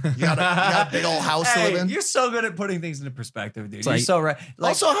 You got a big old house to live in. You're so good at putting things into perspective, dude. It's You're like- so right.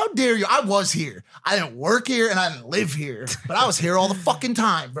 Like, Also, how dare you? I was here. I didn't work here and I didn't live here, but I was here all the fucking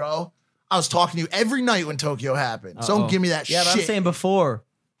time, bro. I was talking to you every night when Tokyo happened. So don't give me that shit. yeah, but I'm saying before.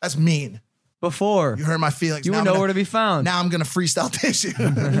 That's mean. Before. You hurt my feelings. You were nowhere to be found. Now I'm gonna freestyle tissue.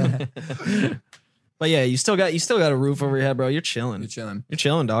 But yeah, you still got a roof over your head, bro. You're chilling. You're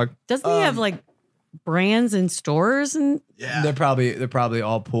chilling, dog. Doesn't he have like brands and stores and Yeah. They're probably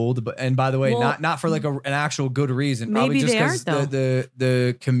all pulled, but and by the way, Well, not for like an actual good reason. Probably maybe just they because aren't,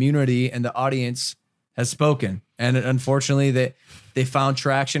 the community and the audience has spoken, and unfortunately they found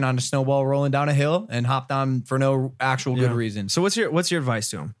traction on a snowball rolling down a hill and hopped on for no actual good reason. So what's your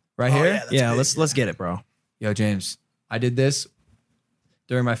advice to him? Right here, yeah, that's big. let's get it, bro. Yo, James, I did this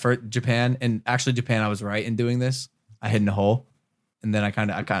during my first Japan, and actually Japan, I was right in doing this. I hid in a hole. And then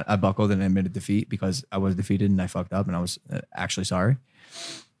I buckled and admitted defeat because I was defeated and I fucked up and I was actually sorry.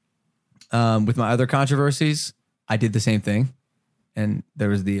 With my other controversies, I did the same thing. And there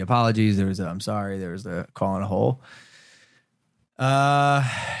was the apologies. There was the I'm sorry. There was the crawl in a hole.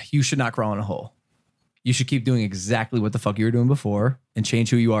 You should not crawl in a hole. You should keep doing exactly what the fuck you were doing before and change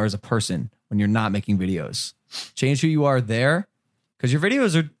who you are as a person when you're not making videos. Change who you are there because your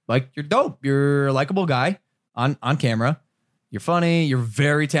videos are like, you're dope. You're a likable guy. on camera. You're funny. You're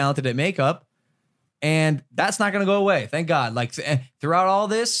very talented at makeup. And that's not going to go away. Thank God. Like throughout all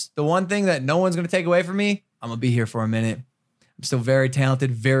this, the one thing that no one's going to take away from me, I'm going to be here for a minute. I'm still very talented,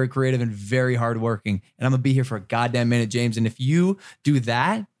 very creative, and very hardworking. And I'm going to be here for a goddamn minute, James. And if you do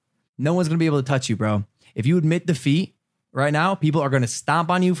that, no one's going to be able to touch you, bro. If you admit defeat right now, people are going to stomp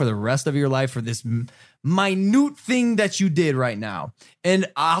on you for the rest of your life for this minute thing that you did right now. And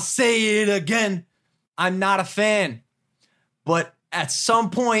I'll say it again. I'm not a fan. But at some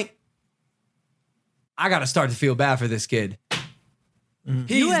point, I got to start to feel bad for this kid. He's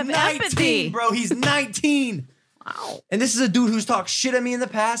You have 19, empathy. bro. He's 19. Wow. And this is a dude who's talked shit at me in the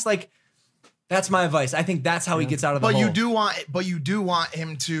past. Like, that's my advice. I think that's how he gets out of the But hole. you do want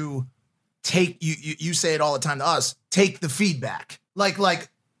him to take you say it all the time to us. Take the feedback. You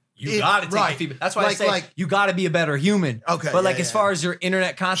got to take the feedback. That's why I say you got to be a better human. Okay, But like yeah, as yeah. far as your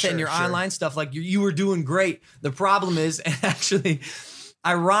internet content and your Sure. online stuff, like you were doing great. The problem is, and actually,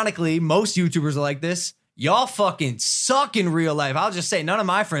 ironically, most YouTubers are like this. Y'all fucking suck in real life. I'll just say none of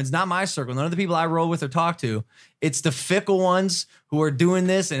my friends, not my circle, none of the people I roll with or talk to. It's the fickle ones who are doing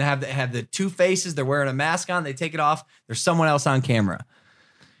this and have the two faces. They're wearing a mask on. They take it off. There's someone else on camera.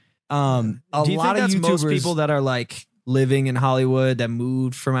 A Do you lot think that's of most YouTubers, people that are like living in Hollywood that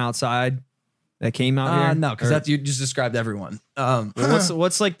moved from outside that came out here? no, because Or- that's you just described everyone.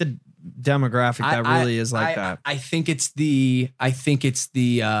 what's like the demographic that really is like that? I think it's the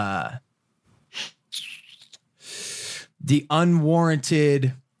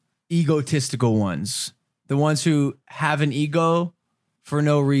unwarranted egotistical ones. The ones who have an ego for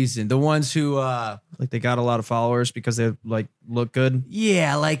no reason. The ones who Like they got a lot of followers because they like look good.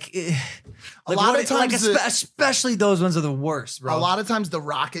 yeah, like A lot of times especially those ones are the worst, bro. A lot of times the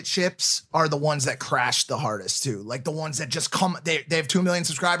rocket ships are the ones that crash the hardest too. Like the ones that just come, they have 2 million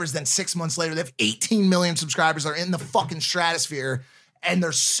subscribers, then 6 months later, they have 18 million subscribers, are in the fucking stratosphere, and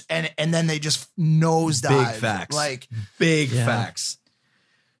and then they just nosedive. Big facts. Like big Yeah. facts.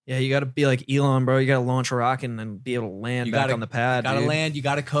 Yeah, you got to be like Elon, bro. You got to launch a rocket and then be able to land You back gotta on the pad. You gotta dude. land, you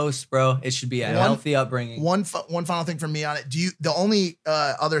gotta coast, bro. It should be a healthy upbringing. one final thing from me on it. The only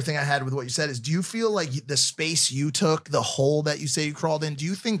other thing I had with what you said is, do you feel like the space you took, the hole that you say you crawled in, do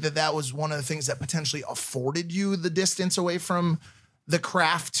you think that was one of the things that potentially afforded you the distance away from the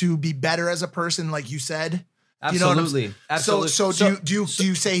craft to be better as a person, like you said? You know what I'm Absolutely. saying? Absolutely. So do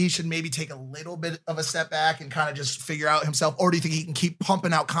you say he should maybe take a little bit of a step back and kind of just figure out himself, or do you think he can keep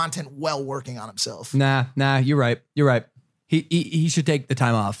pumping out content while working on himself? Nah, you're right. You're right. He should take the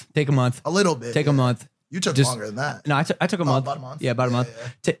time off. Take a month. A little bit. Take a month. You took Just- longer than that. No, I took a month. About a month. Yeah, about a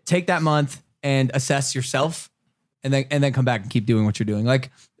month. Take that month and assess yourself, and then come back and keep doing what you're doing.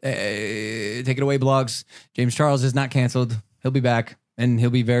 Like, take it away, blogs. James Charles is not canceled. He'll be back, and he'll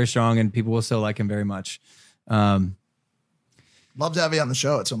be very strong, and people will still like him very much. Love to have you on the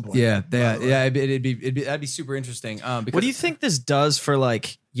show at some point. Yeah. That'd be super interesting. Because What do you think this does for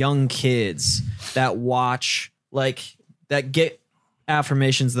like young kids that watch, like that get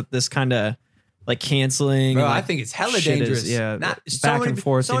affirmations that this kind of like canceling? Bro, and, I like, think it's hella shit dangerous. back and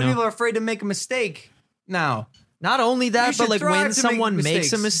forth. So you many know? people are afraid to make a mistake now. Not only You that, should but like thrive when to make someone makes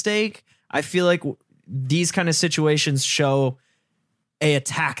a mistakes. mistake, I feel like these kind of situations show a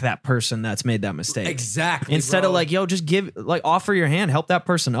attack that person that's made that mistake. Exactly. Instead bro. of like, yo, just offer your hand, help that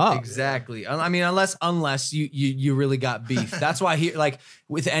person up. Exactly. I mean, unless you really got beef. That's why like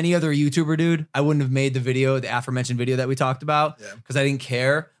with any other YouTuber, dude, I wouldn't have made the aforementioned video that we talked about because I didn't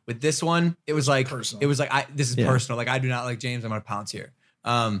care. With this one, it was like personal. it was like this is Yeah. personal. Like I do not like James. I'm gonna pounce here.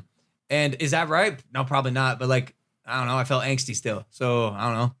 And is that right? No, probably not. But like I don't know. I felt angsty still. So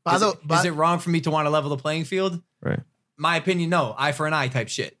I don't know. Is it wrong for me to want to level the playing field? Right. My opinion, no. Eye for an eye type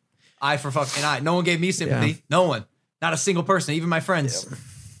shit. Eye for fucking eye. No one gave me sympathy. Yeah. No one. Not a single person. Even my friends.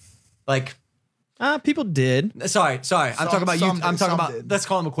 Like, People did. sorry. I'm talking about you. some I'm did, talking some about. did. Let's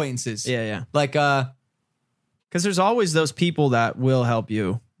call them acquaintances. Yeah. Like, Because there's always those people that will help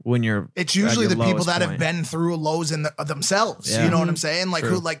you when you're. It's usually at the your people lowest that have point. been through lows in themselves. Yeah. You know what I'm saying? Like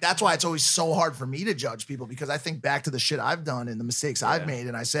True. who, like that's why it's always so hard for me to judge people, because I think back to the shit I've done and the mistakes I've made,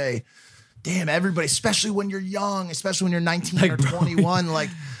 and I say, damn, everybody, especially when you're young, especially when you're 19 Like or Broly. 21, like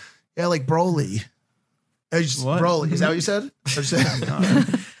Broly. What? Broly, is that what you said? Or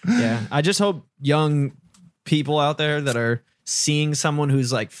said- Yeah. I just hope young people out there that are seeing someone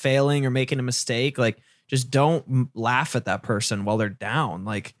who's like failing or making a mistake, like just don't laugh at that person while they're down.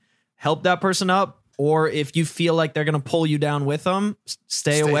 Like help that person up. Or if you feel like they're going to pull you down with them,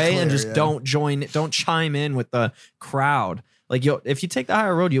 stay away and clear, just yeah. don't chime in with the crowd. Like if you take the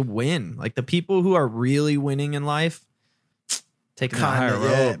higher road, you'll win. Like the people who are really winning in life, taking the higher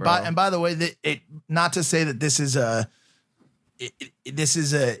road, bro. And by the way, not to say that this is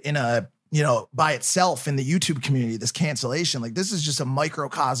by itself in the YouTube community, this cancellation, like this is just a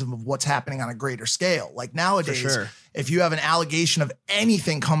microcosm of what's happening on a greater scale. Like nowadays, if you have an allegation of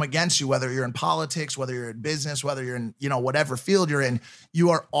anything come against you, whether you're in politics, whether you're in business, whether you're in, whatever field you're in, you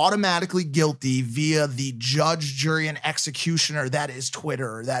are automatically guilty via the judge, jury, and executioner that is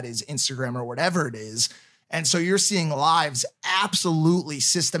Twitter or that is Instagram or whatever it is. And so you're seeing lives absolutely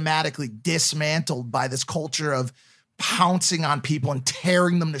systematically dismantled by this culture of pouncing on people and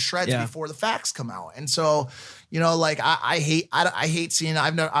tearing them to shreds before the facts come out. And so, I hate seeing,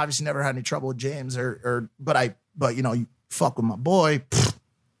 I've obviously never had any trouble with James but you fuck with my boy,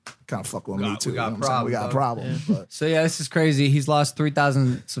 kind of fuck with me too. We got problems. Yeah. So yeah, this is crazy. He's lost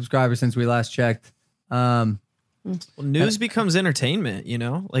 3,000 subscribers since we last checked. Well, news becomes entertainment,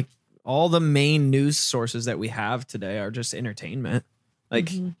 like all the main news sources that we have today are just entertainment.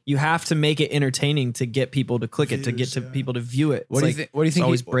 Like you have to make it entertaining to get people to click it, to get to people to view it. What do you think? What do you think?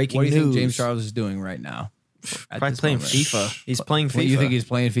 Always breaking What do you news. think James Charles is doing right now? Probably playing FIFA. He's playing FIFA. What, you think he's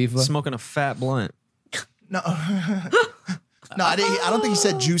playing FIFA? Smoking a fat blunt. No. No, I don't think he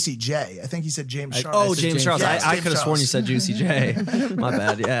said Juicy J. I think he said James Charles. Oh, James Charles. I could have sworn you said Juicy J. My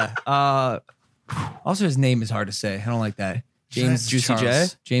bad. Yeah. Also, his name is hard to say. I don't like that. James Juicy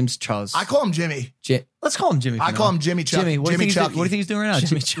Charles. J? James Charles. I call him Jimmy. Let's call him Jimmy. I call him Jimmy Chuck. Jimmy. What do you think he's doing right now?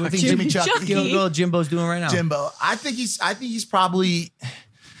 Jimmy Chuck. Chuck. Jimmy Chuck. What Jimbo's doing right now? Jimbo. I think he's probably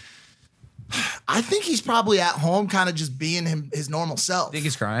at home, kind of just being his normal self. Think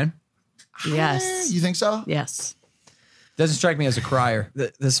he's crying? Yes. You think so? Yes. Doesn't strike me as a crier.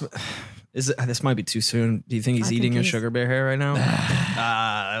 This might be too soon. Do you think he's eating a sugar bear hair right now?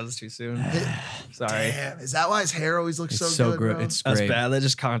 That was too soon. Sorry. Damn, is that why his hair always looks It's so good? Bro? It's That's great. bad. That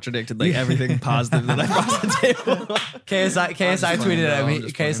just contradicted everything positive that I brought to the table. KSI tweeted at me.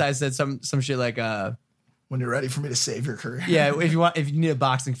 KSI said some shit like, when you're ready for me to save your career. yeah, if you need a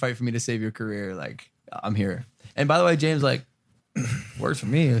boxing fight for me to save your career, like I'm here. And by the way, James, like, works for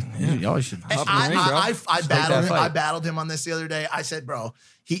me. Y'all should. I battled him on this the other day. I said, bro,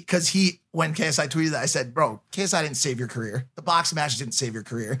 when KSI tweeted that, I said, bro, KSI didn't save your career. The boxing match didn't save your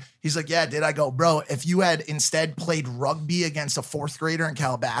career. He's like, yeah, did I go, bro? If you had instead played rugby against a fourth grader in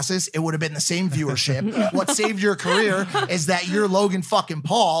Calabasas, it would have been the same viewership. What saved your career is that you're Logan fucking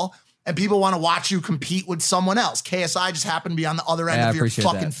Paul. And people want to watch you compete with someone else. KSI just happened to be on the other end of your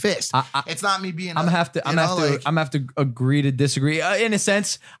fucking fist. It's not me being. I'm gonna have to agree to disagree. In a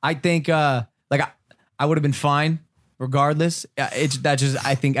sense, I think I would have been fine regardless. I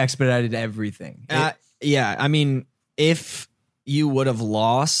think expedited everything. Yeah, I mean, if you would have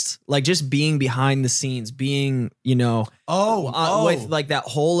lost, like just being behind the scenes, being with like that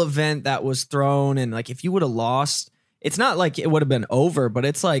whole event that was thrown, and like if you would have lost. It's not like it would have been over, but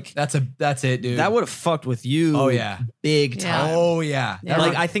it's like that's it, dude. That would have fucked with you. Oh yeah, big time. Oh yeah.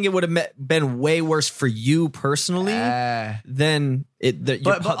 Like I think it would have been way worse for you personally than the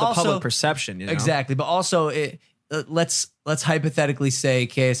public perception. You know? Exactly, but also let's hypothetically say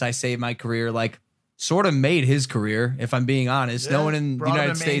KSI saved my career, like sort of made his career. If I'm being honest, no one in the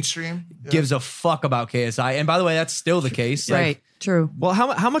United States gives a fuck about KSI. And by the way, that's still the case. Right. True. Well,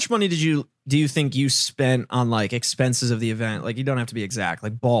 how much money do you think you spent on like expenses of the event? Like you don't have to be exact,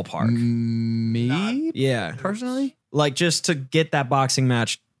 like ballpark. Me? Yeah. Personally? Like just to get that boxing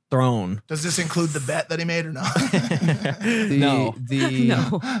match thrown. Does this include the bet that he made or not? No.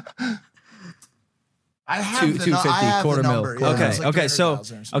 No. I have 250 quarter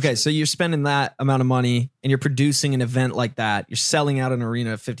mil. So you're spending that amount of money and you're producing an event like that. You're selling out an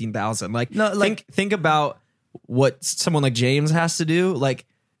arena of 15,000. Think about what someone like James has to do. Like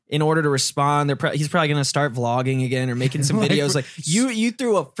in order to respond, he's probably going to start vlogging again or making some videos. Like you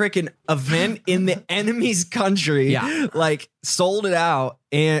threw a freaking event in the enemy's country. Yeah. Like sold it out.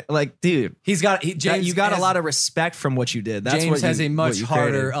 And like, dude, you got a lot of respect from what you did. That's James what has a much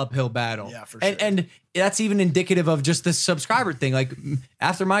harder uphill battle. Yeah, for sure. And that's even indicative of just the subscriber thing. Like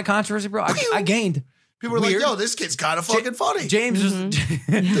after my controversy, bro, I gained. People were like, yo, this kid's kind of fucking funny. James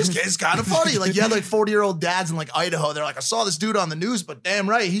this kid's kind of funny. Like, you had like 40-year-old dads in like Idaho. They're like, I saw this dude on the news, but damn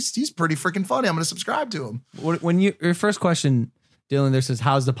right, he's pretty freaking funny. I'm going to subscribe to him. When your first question, Dylan, there says,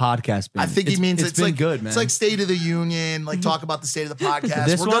 how's the podcast been? I think he means it's been like good, man. It's like State of the Union, like talk about the state of the podcast.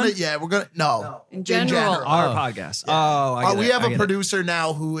 This one? In general. Our podcast. Yeah. We have a producer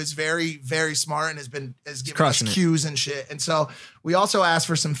now who is very, very smart and has given us cues and shit. And so we also asked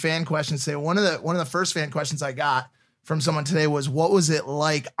for some fan questions today. One of the first fan questions I got from someone today was, what was it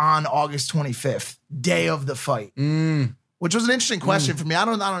like on August 25th, day of the fight? Which was an interesting question for me. I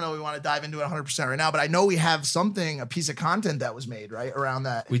don't know. We want to dive into it 100% right now, but I know we have a piece of content that was made right around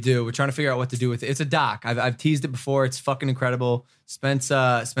that. We do. We're trying to figure out what to do with it. It's a doc. I've teased it before. It's fucking incredible. Spence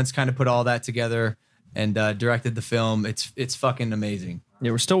kind of put all that together and directed the film. It's fucking amazing.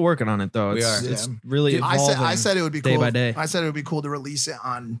 Yeah, we're still working on it though. It's really evolving. I said it would be day cool by day. I said it would be cool to release it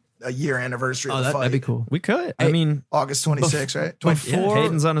on a year anniversary of the fight. That'd be cool. We could. I mean, August 26th, right? Before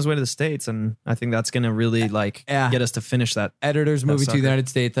Hayden's on his way to the States, and I think that's going to really get us to finish that. Editors moving to the United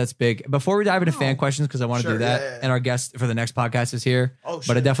States. That's big. Before we dive into fan questions, because I want to do that, yeah. and our guest for the next podcast is here.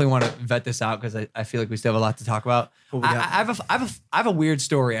 But I definitely want to vet this out because I feel like we still have a lot to talk about. I have a weird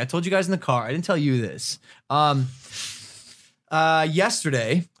story. I told you guys in the car. I didn't tell you this.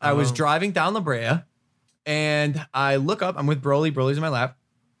 Yesterday, I was driving down La Brea, and I look up. I'm with Broly. Broly's in my lap.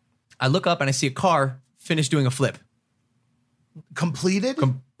 I look up and I see a car finish doing a flip. Completed?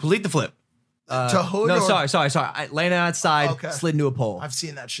 Complete the flip. To hood? No, or? sorry. I landed outside, slid into a pole. I've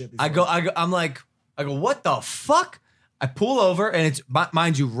seen that shit before. I go, what the fuck? I pull over, and it's,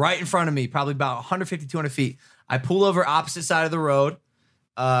 mind you, right in front of me, probably about 150, 200 feet. I pull over opposite side of the road,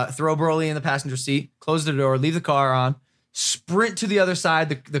 throw Broly in the passenger seat, close the door, leave the car on, sprint to the other side.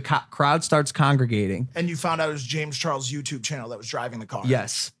 The crowd starts congregating. And you found out it was James Charles' YouTube channel that was driving the car.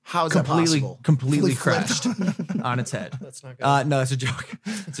 Yes. How is that possible? Completely crashed on its head. That's not good. No, that's a joke.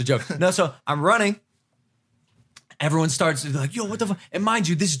 It's a joke. No, so I'm running. Everyone starts to be like, yo, what the fuck? And mind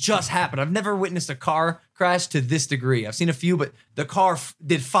you, this just happened. I've never witnessed a car crash to this degree. I've seen a few, but the car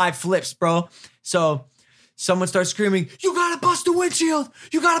did 5 flips, bro. So someone starts screaming, you gotta bust the windshield.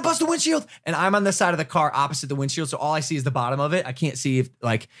 You gotta bust the windshield. And I'm on the side of the car opposite the windshield. So all I see is the bottom of it. I can't see if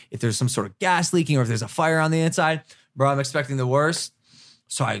there's some sort of gas leaking or if there's a fire on the inside. Bro, I'm expecting the worst.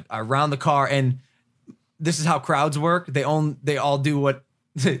 So I round the car, and this is how crowds work. They all do what,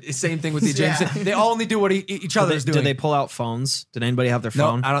 same thing with the James. They all only do what each other is doing. Did they pull out phones? Did anybody have their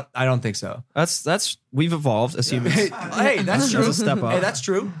phone? No, I don't think so. That's we've evolved as humans. Hey, that's true. That's a step up. Hey, that's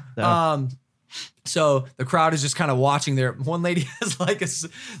true. Yeah. So the crowd is just kind of watching there. One lady has like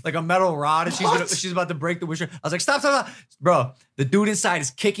a metal rod, and she's about to break the windshield. I was like, stop. Bro, the dude inside is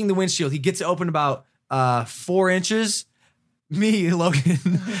kicking the windshield. He gets it open about 4 inches. Me,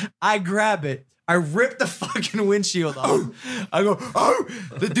 Logan, I grab it. I rip the fucking windshield off. I go, oh!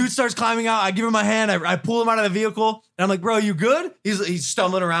 The dude starts climbing out. I give him my hand. I pull him out of the vehicle. And I'm like, bro, you good? He's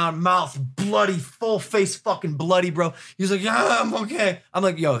stumbling around, mouth bloody, full face fucking bloody, bro. He's like, yeah, I'm okay. I'm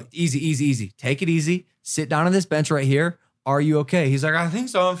like, yo, easy. Take it easy. Sit down on this bench right here. Are you okay? He's like, I think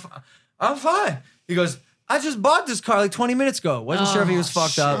so. I'm fine. He goes, I just bought this car like 20 minutes ago. Wasn't sure if he was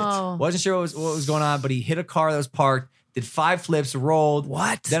fucked up. Wasn't sure what was going on, but he hit a car that was parked, did 5 flips, rolled.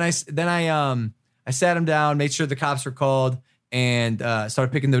 What? Then I sat him down, made sure the cops were called, and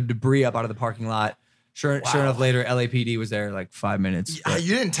started picking the debris up out of the parking lot. Sure enough, later, LAPD was there like 5 minutes. Yeah,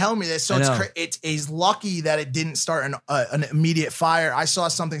 you didn't tell me this. So it's lucky that it didn't start an immediate fire. I saw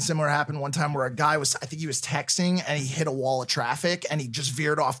something similar happen one time where a guy I think he was texting, and he hit a wall of traffic, and he just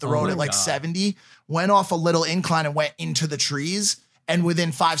veered off the road at like 70, went off a little incline and went into the trees. And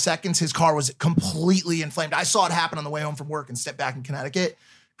within 5 seconds, his car was completely inflamed. I saw it happen on the way home from work and stepped back in Connecticut.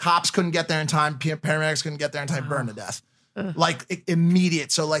 Cops couldn't get there in time. Paramedics couldn't get there in time. Burned to death. Like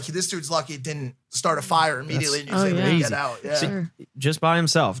immediate. So like this dude's lucky it didn't start a fire immediately and he was able to get out. Yeah. See, just by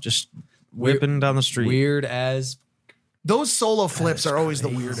himself, just whipping down the street. Weird as. Those solo flips are always the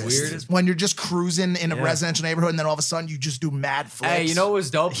weirdest. When you're just cruising in a residential neighborhood and then all of a sudden you just do mad flips. Hey, you know what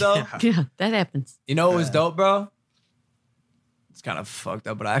was dope though? Yeah, that happens. You know what was dope, bro? It's kind of fucked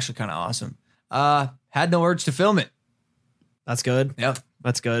up, but actually kind of awesome. Had no urge to film it. That's good. Yep.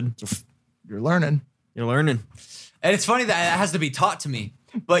 That's good. You're learning. And it's funny that it has to be taught to me,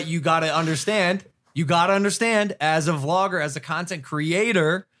 but you got to understand as a vlogger, as a content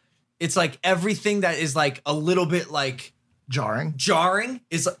creator, it's like everything that is like a little bit like jarring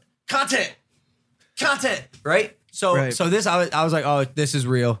is like, content, right? So this, I was like, oh, this is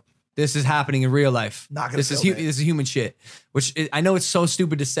real. This is happening in real life. This is human shit. Which I know it's so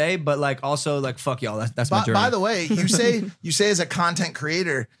stupid to say, but like also like fuck y'all. That's my journey. By the way, you say as a content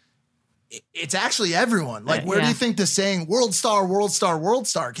creator, it's actually everyone. Like where do you think the saying "world star"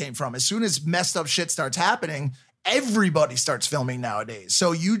 came from? As soon as messed up shit starts happening, everybody starts filming nowadays.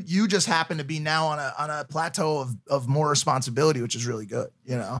 So you just happen to be now on a plateau of more responsibility, which is really good.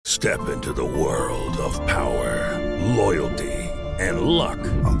 You know. Step into the world of power, loyalty, and luck.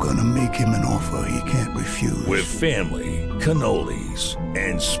 I'm gonna make him an offer he can't refuse. With family, cannolis,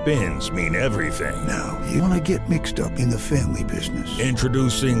 and spins mean everything. Now, you wanna get mixed up in the family business.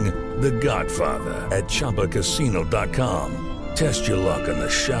 Introducing The Godfather at ChumbaCasino.com. Test your luck in the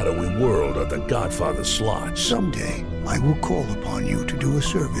shadowy world of The Godfather slot. Someday, I will call upon you to do a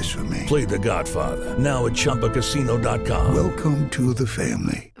service for me. Play The Godfather, now at ChumbaCasino.com. Welcome to the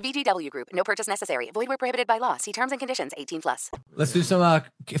family. VGW Group. No purchase necessary. Void where prohibited by law. See terms and conditions. 18+. Let's do some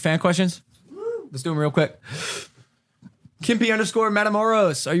fan questions. Let's do them real quick. Kimpy _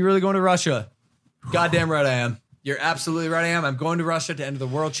 Matamoros. Are you really going to Russia? Goddamn right I am. You're absolutely right I am. I'm going to Russia to enter the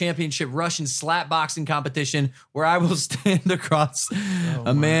World Championship Russian slap boxing competition where I will stand across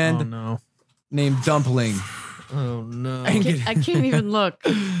a man named Dumpling. Oh, no. I can't even look.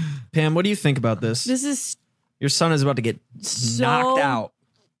 Pam, what do you think about this? This is Your son is about to get knocked out.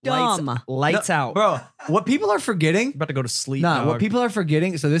 dumb. Lights out. Bro, what people are forgetting... About to go to sleep. Nah, dog. what people are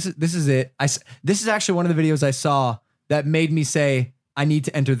forgetting... So this is it. This is actually one of the videos I saw that made me say, I need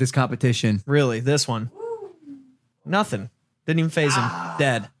to enter this competition. Really? This one? Nothing. Didn't even phase him.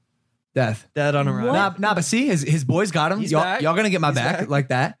 Dead on a run. Nah, but see, his boys got him. He's Y'all back. gonna get my back like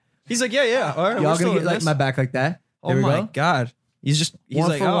that. He's like, yeah. All right, Y'all gonna get like my back like that. Oh my God. He's One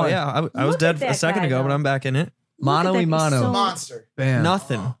like, for oh one. yeah, I was dead a second ago, but I'm back in it. Mano y mano. Monster. Bam.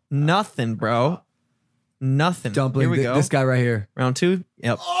 Nothing, bro. Nothing. Dumpling. Here we go. This guy right here. Round 2.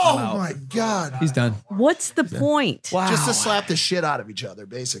 Yep. Oh my God. He's done. What's the point? Wow. Just to slap the shit out of each other,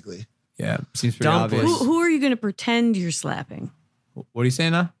 basically. Yeah, seems pretty Dumpling. obvious. Who are you going to pretend you're slapping? What are you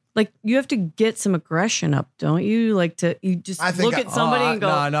saying now? Like, you have to get some aggression up, don't you? Like, you just I think look at somebody and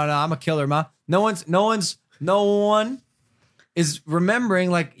go, No, I'm a killer, ma. No one is remembering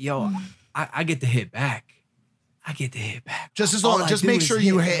like, yo, I get to hit back. Just as All long, I just do make is sure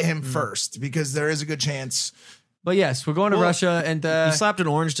you hit him first, because there is a good chance. But yes, we're going to Russia, and You slapped an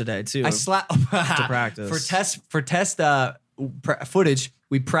orange today too. I slapped to practice for test footage.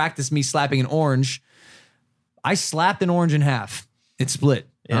 We practiced me slapping an orange. I slapped an orange in half. It split.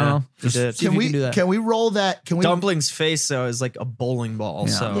 I don't know. you did. See if you can do that. Can we roll that? Can we? Dumpling's face though is like a bowling ball,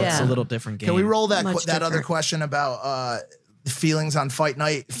 so it's Yeah. a little different game. Can we roll that Much that other different. question about feelings on fight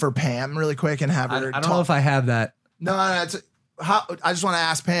night for Pam really quick and have I her? don't know if I have that. No, it's I just want to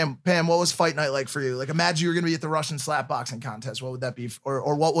ask Pam. Pam, what was fight night like for you? Like, imagine you were going to be at the Russian slap boxing contest. What would that be?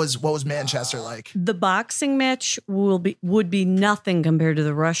 Or what was Manchester like? the boxing match would be nothing compared to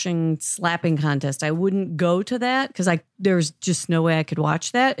the Russian slapping contest. I wouldn't go to that because there's just no way I could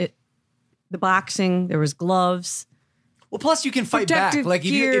watch that. The boxing, there was gloves. Well, plus you can fight back. protective Like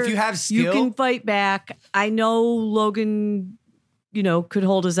gear, if you have skill, you can fight back. I know Logan, could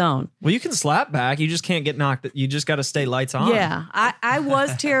hold his own. Well, you can slap back. You just can't get knocked. You just got to stay lights on. Yeah, I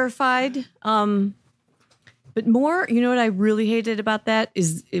was terrified. But more, what I really hated about that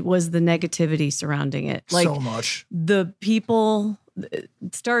is it was the negativity surrounding it. Like So much the people,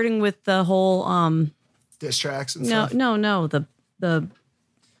 starting with the whole diss tracks and no, stuff. no, the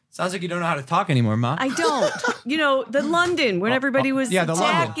sounds like you don't know how to talk anymore, ma. I don't. The London when everybody was yeah, the London.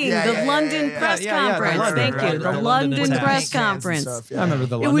 attacking Yeah, the London yeah. press Yeah, the conference. London, Thank right, you. right. The London London attacks. press Paint cans and conference. stuff, yeah. I remember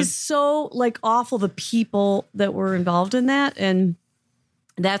the It London. was so awful. The people that were involved in that, and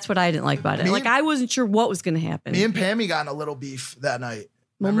that's what I didn't like about it. Me- Like I wasn't sure what was going to happen Me and Pammy got in a little beef that night.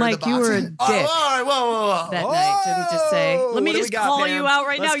 Well, Remember Mike, the you were a boxing? dick. Oh, all right, whoa. that night. Didn't just say. Let me What do we just got, call Pam? you out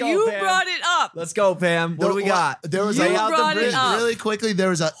right Let's now. go, You Pam. brought it up. Let's go, Pam. What do we got? There was You a brought it up. really quickly. There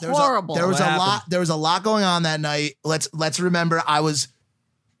was Horrible. There was What a happened? lot. There was a lot going on that night. Let's remember. I was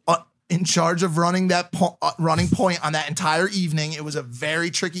in charge of running that running point on that entire evening. It was a very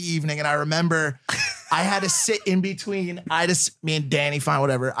tricky evening, and I remember I had to sit in between. Me and Danny, fine,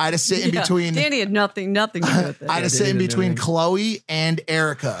 whatever. I had to sit in Yeah, between. Danny had nothing to do with it. I had to sit in between Chloe and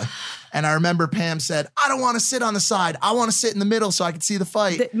Erica. And I remember Pam said, I don't want to sit on the side. I want to sit in the middle so I could see the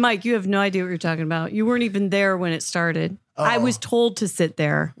fight. Mike, you have no idea what you're talking about. You weren't even there when it started. I was told to sit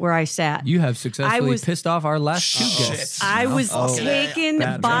there where I sat. You have successfully was- pissed off our last two Shit. guests. I was taken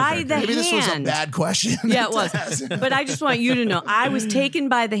Bad by track the Maybe this was a hand. bad question. Yeah, it was. But I just want you to know, I was taken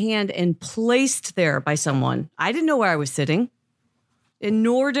by the hand and placed there by someone. I didn't know where I was sitting. And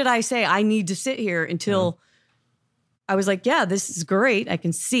nor did I say, I need to sit here until I was like, yeah, this is great. I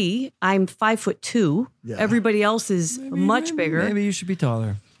can see. I'm 5'2". Yeah. Everybody else is much bigger. Maybe you should be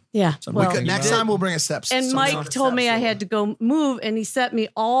taller. Yeah. Well, Next time we'll bring a step. and some Mike sort of told me step I had to go move, and he set me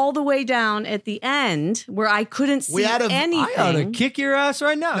all the way down at the end where I couldn't see We had a- anything. I ought to kick your ass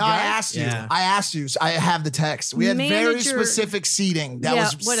right now, No, guys. I asked you. I have the text. We had very Manager- specific seating. That Yeah,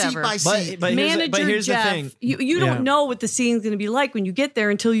 was whatever. seat by seat. But Manager here's Jeff, the thing. you don't know what the scene's going to be like when you get there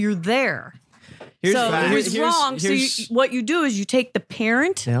until you're there. It was wrong. So what you do is you take the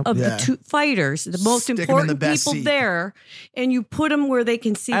parent of the two fighters, the most Stick 'em in important the best people seat. there, and you put them where they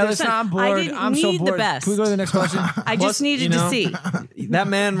can see their Listen, son. I'm bored. I didn't I'm need so the bored. best. Can we go to the next question? I just needed to see. That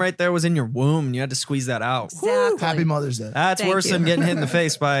man right there was in your womb. And you had to squeeze that out. Exactly. Happy Mother's Day. That's Thank worse you. than getting hit in the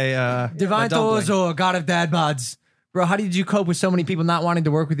face by Divine dumpling. Tozo, God of Dad Bods. Bro, how did you cope with so many people not wanting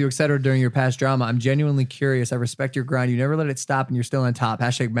to work with you, etc. during your past drama? I'm genuinely curious. I respect your grind. You never let it stop and you're still on top.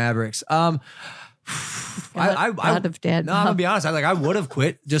 Hashtag Mavericks. God of Dad No, I'm gonna be honest. I would have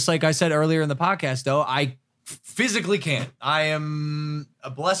quit. Just like I said earlier in the podcast, though, I physically can't. I am a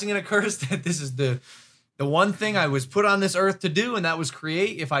blessing and a curse that this is the one thing I was put on this earth to do, and that was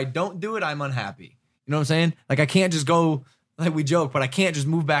create. If I don't do it, I'm unhappy. You know what I'm saying? Like I can't just go, like we joke, but I can't just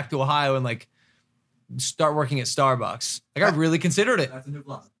move back to Ohio and like start working at Starbucks. Like I really considered it. That's a new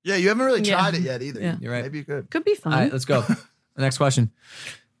blog. Yeah, you haven't really tried it yet either. Yeah. You're right. Maybe you could. Could be fun. All right, let's go. The next question.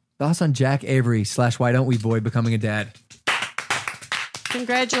 Thoughts on Jack Avery / Why Don't We Boy becoming a dad?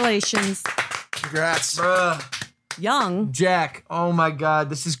 Congratulations. Congrats. Bruh. Young. Jack, oh my God,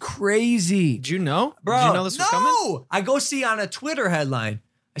 this is crazy. Did you know? Bro, Did you know this was coming? I go see on a Twitter headline.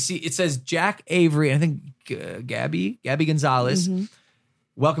 I see it says Jack Avery, I think Gabby Gonzalez,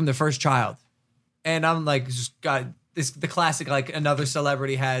 welcome their first child. And I'm like, just got this the classic, like another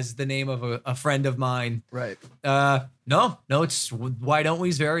celebrity has the name of a friend of mine. Right. No, it's Why Don't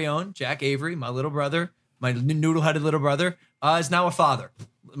We's very own Jack Avery, my little brother, my noodle-headed little brother, is now a father.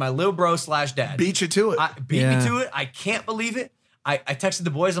 My little bro / dad. Beat you to it. Beat me to it. I can't believe it. I texted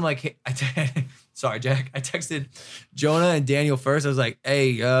the boys. I'm like, hey, sorry, Jack. I texted Jonah and Daniel first. I was like,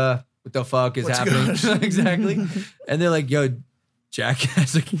 hey, what the fuck is happening? Exactly. And they're like, yo, Jack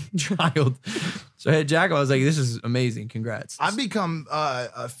has a child. So I hit Jack. I was like, this is amazing. Congrats. I've become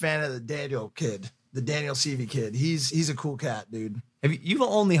a fan of the Daniel kid, the Daniel Seavey kid. He's a cool cat, dude. You've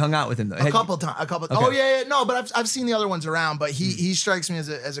only hung out with him though. A couple times. Okay. Oh yeah. No, but I've seen the other ones around. But he strikes me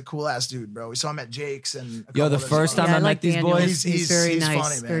as a cool ass dude, bro. We saw him at Jake's and. The first time I met these Daniel. boys, He's very nice,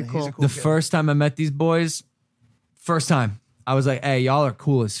 funny, man. very cool. He's a cool the kid. first time I met these boys, I was like, hey, y'all are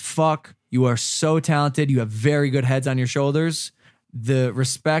cool as fuck. You are so talented. You have very good heads on your shoulders. The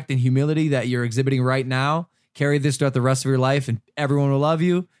respect and humility that you're exhibiting right now, carry this throughout the rest of your life, and everyone will love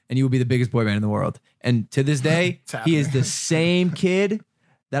you, and you will be the biggest boy band in the world. And to this day, he is the same kid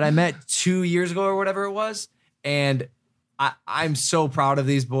that I met 2 years ago or whatever it was. And I'm so proud of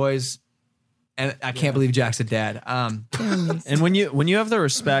these boys. And I can't believe Jack's a dad. And when you have the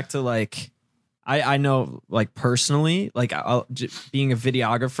respect to like, I know like personally, like being a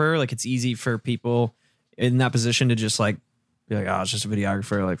videographer, like it's easy for people in that position to just like be like, oh, it's just a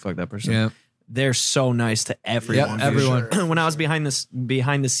videographer. Like fuck that person. Yeah. They're so nice to everyone. Yep, everyone. Sure. When I was behind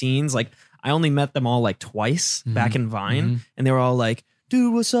the scenes, like I only met them all like twice back in Vine, and they were all like,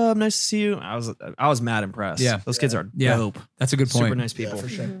 dude, what's up? Nice to see you. I was mad impressed. Yeah. Those kids are dope. That's a good point. Super nice people. Yeah, for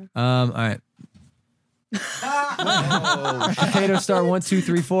sure. All right. Potato Star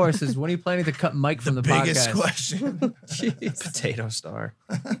 1234 says, when are you planning to cut Mike from the Biggest podcast? question. Potato Star.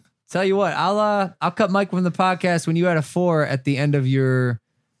 Tell you what, I'll cut Mike from the podcast when you add a 4 at the end of your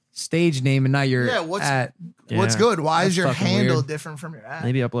stage name and not your what's at. what's good? Why That's is your fucking handle weird. different from your ad?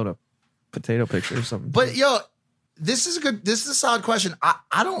 Maybe upload a potato picture or something. But yo, this is a solid question.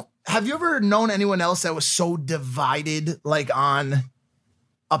 I don't have you ever known anyone else that was so divided like on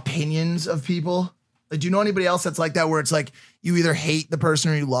opinions of people? Like, do you know anybody else that's like that where it's like you either hate the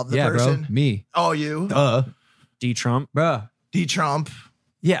person or you love the person? Bro, me. Oh, you? D Trump. Bro. D Trump.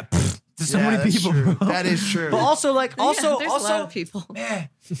 Yeah. There's so many that's people. true. Bro. That is true. But also, like, there's a lot of people. Man,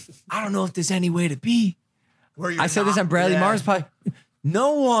 I don't know if there's any way to be. Where you're I said this not- on Bradley yeah. Martin's podcast.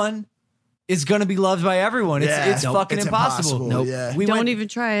 No one is going to be loved by everyone. It's Nope, fucking it's impossible. impossible, yeah. We Don't went, even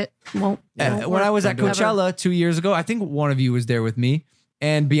try it. Won't when work. I was at Never. Coachella 2 years ago, I think one of you was there with me,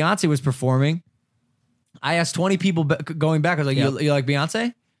 and Beyonce was performing. I asked 20 people going back. I was like, you like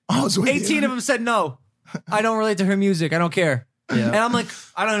Beyonce? I was with 18 you. of them said no. I don't relate to her music. I don't care. Yeah. And I'm like,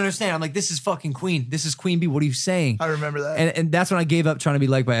 I don't understand. I'm like, this is fucking Queen. This is Queen Bee. What are you saying? I remember that. And that's when I gave up trying to be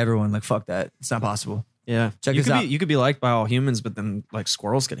liked by everyone. Like, fuck that. It's not possible. Yeah. Check you this could out. Be, you could be liked by all humans, but then like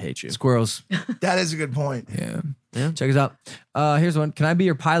squirrels could hate you. Squirrels. That is a good point. Yeah. Check us out. Here's one. Can I be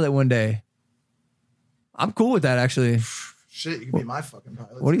your pilot one day? I'm cool with that, actually. Shit, you can be my fucking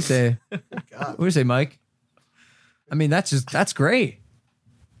pilot. What do you say? God. What do you say, Mike? I mean, that's great.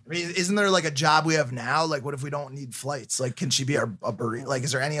 I mean, isn't there like a job we have now? Like, what if we don't need flights? Like, can she be a burrito? Like,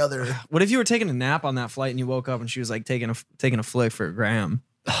 is there any other? What if you were taking a nap on that flight and you woke up and she was like taking a flick for Graham?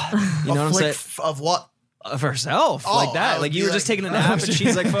 You know what I'm saying? Of what? Of herself, Oh, like I that. would Like be you were like- just taking a nap and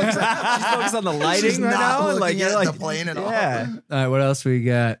she's like focused on the lighting She's right not now. And like looking you're at like the plane at all. yeah. All right, what else we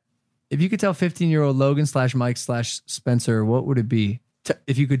got? If you could tell 15-year-old Logan / Mike / Spencer, what would it be?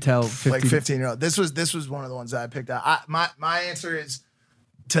 If you could tell 15-year-old. This was one of the ones that I picked out. My answer is,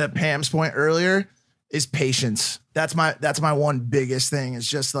 to Pam's point earlier, is patience. That's my one biggest thing. Is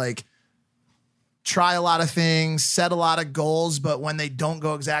just like, try a lot of things, set a lot of goals, but when they don't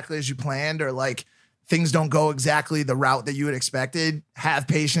go exactly as you planned, or like things don't go exactly the route that you had expected, have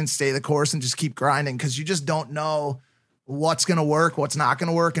patience, stay the course, and just keep grinding, because you just don't know what's going to work, what's not going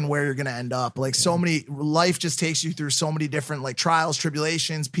to work, and where you're going to end up. Like life just takes you through so many different like trials,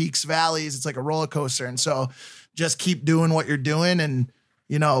 tribulations, peaks, valleys. It's like a roller coaster. And so just keep doing what you're doing, and,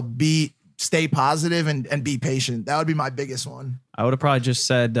 stay positive and be patient. That would be my biggest one. I would have probably just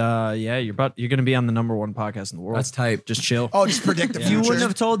said, you're going to be on the #1 podcast in the world. That's tight. Just chill. Oh, just predict the future. You wouldn't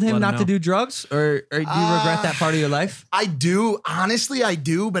have told him not to do drugs, or do you regret that part of your life? I do. Honestly, I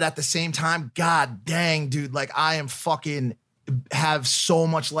do. But at the same time, God dang, dude, like I am fucking have so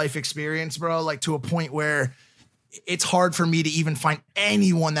much life experience, bro, like to a point where it's hard for me to even find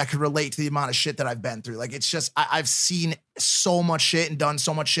anyone that could relate to the amount of shit that I've been through. Like, it's just, I've seen so much shit and done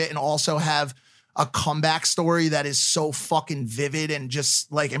so much shit, and also have a comeback story that is so fucking vivid and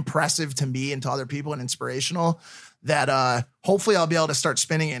just like impressive to me and to other people and inspirational, that hopefully I'll be able to start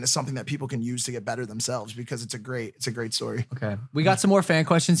spinning it into something that people can use to get better themselves, because it's a great story. Okay. We got some more fan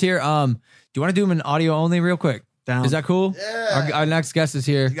questions here. Do you want to do them in audio only real quick? Down. Is that cool? Yeah. Our next guest is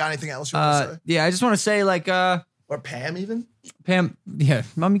here. You got anything else you want to say? Yeah, I just want to say, like, or Pam even? Pam, yeah.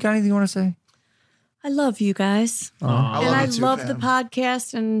 Mom, you got anything you want to say? I love you guys. I love the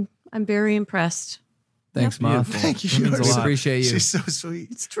podcast, and I'm very impressed. Thanks, Mom. Thank you. We appreciate you. She's so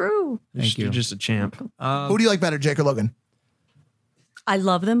sweet. It's true. Thank you. You're just a champ. Who do you like better, Jake or Logan? I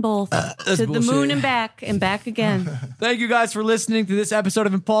love them both. To the moon and back again. Thank you guys for listening to this episode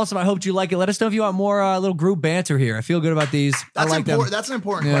of Impaulsive. I hope you like it. Let us know if you want more little group banter here. I feel good about these. I like them. That's an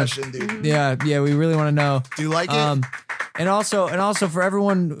important question, dude. Yeah, we really want to know. Do you like it? And also for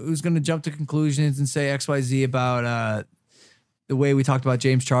everyone who's going to jump to conclusions and say XYZ about the way we talked about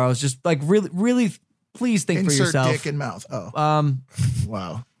James Charles, just like really, please think for yourself. Insert dick in mouth. Oh.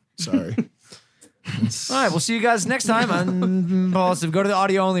 Wow. Sorry. All right, we'll see you guys next time on Impaulsive. Go to the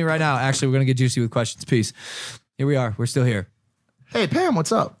audio only right now. Actually, we're going to get juicy with questions. Peace. Here we are. We're still here. Hey, Pam,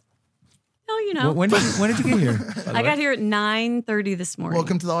 what's up? Oh, When did you get here? I got here at 9:30 this morning.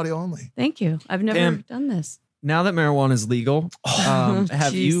 Welcome to the audio only. Thank you. I've never done this. Now that marijuana is legal,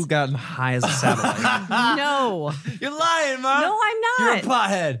 have you gotten high as a satellite? No. You're lying, Mom. No, I'm not. You're a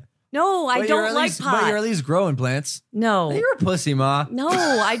pothead. No, I don't like pot. But you're at least growing plants. No. You're a pussy, Ma. No,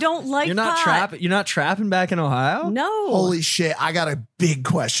 I don't like You're not pot. You're not trapping back in Ohio? No. Holy shit, I got a big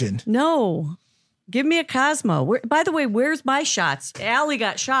question. No. Give me a Cosmo. By the way, where's my shots? Allie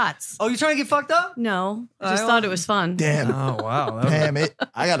got shots. Oh, you trying to get fucked up? No. I just thought it was fun. Damn. Oh, wow. Pam,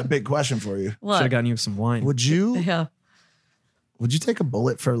 I got a big question for you. What? Should have gotten you some wine. Would you Yeah. take a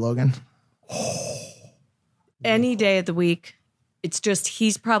bullet for Logan? Any day of the week. It's just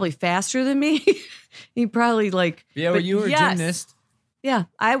he's probably faster than me. He probably like. Yeah, well, you were a gymnast. Yeah.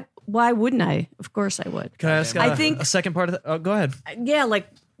 Why wouldn't I? Of course I would. Can I ask a second part of that? Oh, go ahead. Yeah, like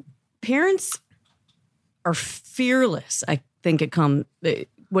parents are fearless. I think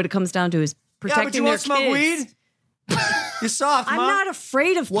what it comes down to is protecting their kids. Yeah, but you won't smoke weed? You're soft, I'm Mom. not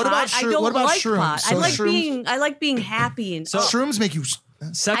afraid of pot. What about I don't what about like shrooms? pot. So I like being happy and shrooms make you.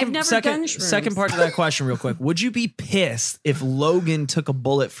 I've never done shrooms. Second part of that question, real quick. Would you be pissed if Logan took a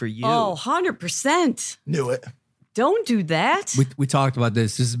bullet for you? Oh, 100%. Knew it. Don't do that. We talked about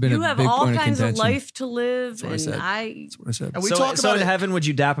this. This has been You a have big all point of kinds of contention. life to live, That's what I and said. I. That's what I said. And we so talk about in it. heaven, would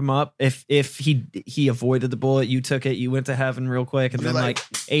you dap him up if he avoided the bullet, you took it, you went to heaven real quick, and then like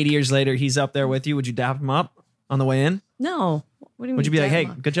 80 years later he's up there with you? Would you dap him up on the way in? No. What do you mean? Would you be like, hey,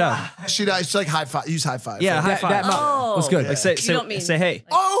 dap 'em? good job? She'd like high five. Use high five. Yeah, high five. Oh, What's good? Like say You don't mean- hey.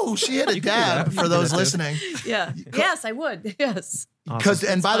 Oh, she hit a dab for those listening. Yeah. Yes, I would. Yes. Because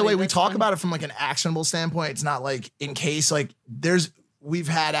and by the funny. way, we That's talk funny. about it from like an actionable standpoint. It's not like in case like we've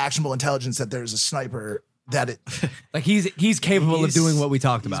had actionable intelligence that there's a sniper that it Like he's capable of doing what we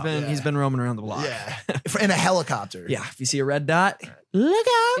talked about. He's been roaming around the block. yeah in a helicopter. Yeah. If you see a red dot, look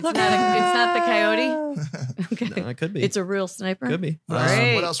out. It's not the coyote. Okay. No, it could be. It's a real sniper. Could be.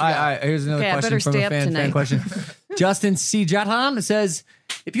 Great. What else we All got? right, here's another Okay, I question better from stay a up fan tonight. question. Justin C. Jatan says,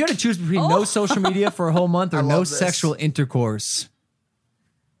 if you had to choose between no social media for a whole month or I no love this. sexual intercourse.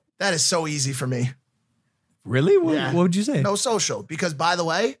 That is so easy for me. Really? What, Yeah. what would you say? No social. Because by the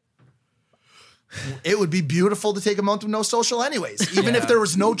way, it would be beautiful to take a month of no social anyways. Even if there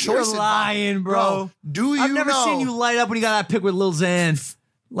was no choice. You're lying, bro. Do you I've never know? seen you light up when you got that pic with Lil Xan.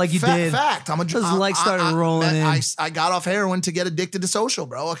 like you did. Fact. Those lights started rolling in. I got off heroin to get addicted to social,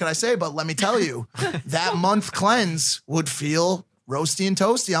 bro. What can I say? But let me tell you, that month cleanse would feel roasty and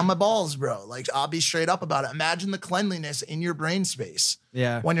toasty on my balls, bro. Like, I'll be straight up about it. Imagine the cleanliness in your brain space.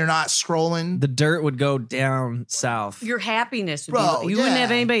 Yeah. When you're not scrolling. The dirt would go down south. Your happiness would Bro, be, you wouldn't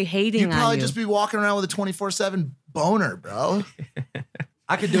have anybody hating on you. You'd probably just be walking around with a 24/7 boner, bro.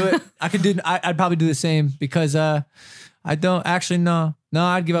 I could do it. I'd probably do the same because I don't actually know. No,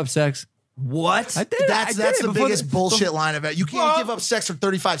 I'd give up sex. What? I did. That's the biggest bullshit line of it. You can't give up sex for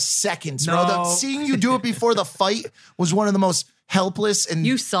 35 seconds, bro. No. Seeing you do it before the fight was one of the most helpless and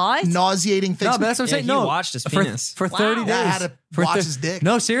you saw it? nauseating things. No, but that's what I'm saying. He No, watched his penis. for 30 days. Yeah, I had to watch his dick.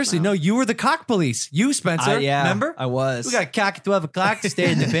 No, seriously. No, you were the cock police. You, Spencer. Yeah, remember? I was. We got a cock at 12 o'clock to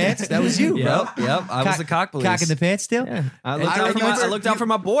stay in the pants. That was you, bro. Yep. I was the cock police. Cock in the pants still? Yeah. I remember- looked out for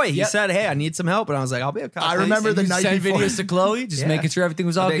my boy. He said, "Hey, I need some help," and I was like, "I'll be a cock." I police. remember the You night send before. videos to Chloe, just Yeah. making sure everything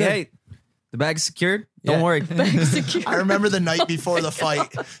was all Like, good. hey, the bag's secured. Don't Yeah. worry. I remember the night before the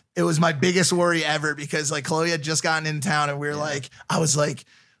fight. It was my biggest worry ever because like Chloe had just gotten in town and we were like, I was like,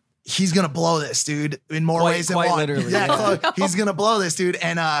 he's gonna blow this, dude, in more ways than quite one. literally, Yeah, yeah. Chloe, he's gonna blow this, dude.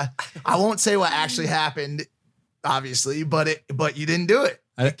 And I won't say what actually happened, obviously, but you didn't do it.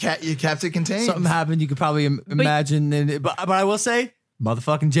 You kept it contained. Something happened. You could probably imagine. But I will say,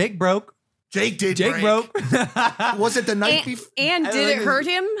 motherfucking Jake broke. Jake Jake break. broke. Was it the night before? And did it hurt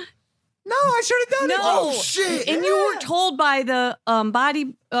him? No, I should have done No. it. Oh shit! And you were told by the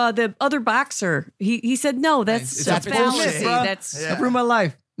the other boxer. He said no. That's It's a bullshit, fallacy. bro. That's Yeah. That ruined my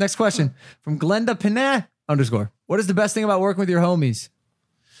life. Next question from Glenda Pinay _ What is the best thing about working with your homies?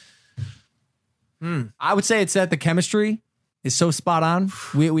 I would say it's that the chemistry is so spot on.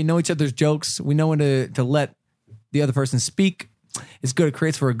 We know each other's jokes. We know when to let the other person speak. It's good. It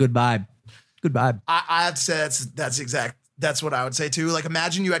creates for a good vibe. Good vibe. I have to say that's what I would say too. Like,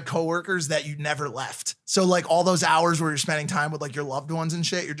 imagine you had coworkers that you never left. So like all those hours where you're spending time with like your loved ones and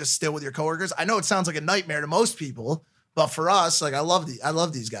shit, you're just still with your coworkers. I know it sounds like a nightmare to most people, but for us, like I love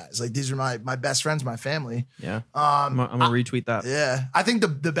these guys. Like these are my best friends, my family. Yeah. I'm gonna retweet that. Yeah. I think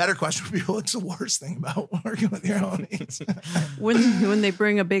the better question would be, what's the worst thing about working with your homies? when they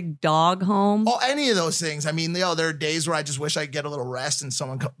bring a big dog home. Oh, any of those things. I mean, there are days where I just wish I could get a little rest and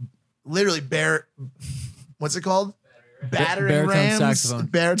someone literally what's it called? Battering Baritone rams, saxophone.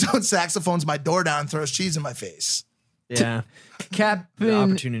 baritone saxophones my door down and throws cheese in my face. Yeah. The Captain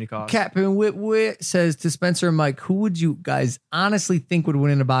opportunity cost. Captain Wit says to Spencer and Mike, who would you guys honestly think would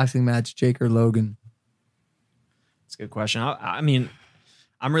win in a boxing match, Jake or Logan? That's a good question. I mean,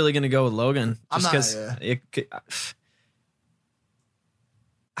 I'm really gonna go with Logan just because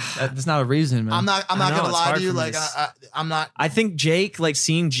That's not a reason, man. I'm not I know, gonna it's lie hard to you. for me Like to I'm not. I think Jake, like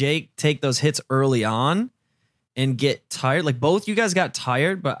seeing Jake take those hits early on and get tired. Like both you guys got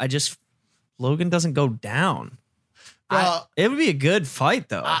tired, but Logan doesn't go down. It would be a good fight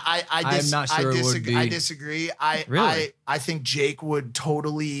though. I'm not sure it would be. I disagree. Really? I think Jake would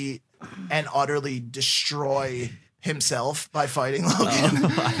totally and utterly destroy himself by fighting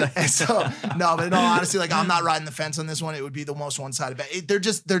Logan. And so no, but in all honesty, like I'm not riding the fence on this one. It would be the most one-sided bet. They're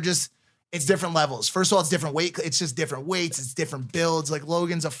just it's different levels. First of all, it's different weight. It's just different weights. It's different builds. Like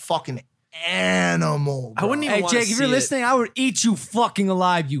Logan's a fucking animal, bro. I wouldn't even Hey, wanna Jake, if you're see listening, I would eat you fucking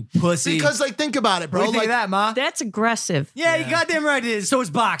alive, you pussy. Because like think about it, bro. What do you think Like, of that, Ma? That's aggressive. Yeah, you goddamn right it is. So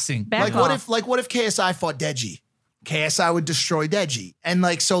is boxing. Back what off. if KSI fought Deji? KSI would destroy Deji. And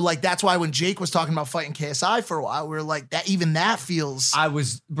like so like that's why when Jake was talking about fighting KSI for a while, we were like that feels I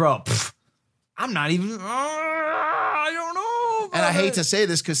was, bro, I'm not even, I don't know. and I hate to say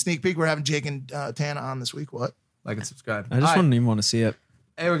this because sneak peek, we're having Jake and Tana on this week. What? Like and subscribe. I just wouldn't even want to see it.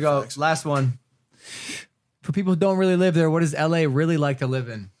 Here we go. Last one. For people who don't really live there, what does LA really like to live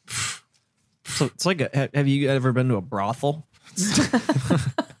in? So it's like have you ever been to a brothel?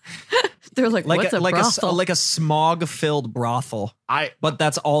 They're like, what's a brothel? like a smog filled brothel. But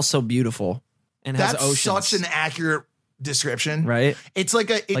that's also beautiful and has That's oceans. such an accurate description, right? It's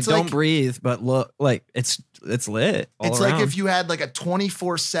like don't breathe, but look, like it's lit. All it's around. like if you had like a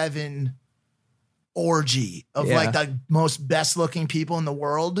 24/7 orgy of Yeah. like the most best looking people in the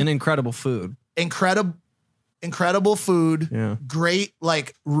world. and incredible food. Incredible food. Yeah. Great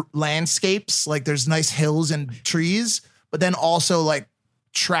like landscapes. Like there's nice hills and trees, but then also like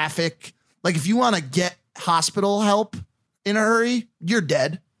traffic. Like if you want to get hospital help in a hurry, you're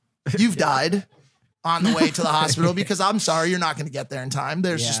dead. You've died. on the way to the hospital because I'm sorry, you're not going to get there in time.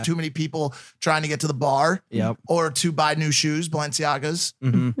 There's just too many people trying to get to the bar or to buy new shoes, Balenciagas.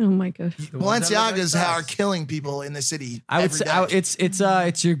 Oh my God. Balenciagas are killing people in the city. I would say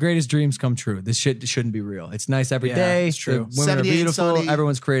it's your greatest dreams come true. This shit shouldn't be real. It's nice every day. It's true. The women are beautiful.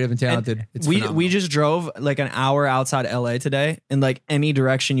 Everyone's creative and talented. It's we just drove like an hour outside LA today, and like any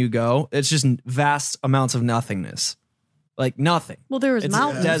direction you go, it's just vast amounts of nothingness. Like nothing. Well, there was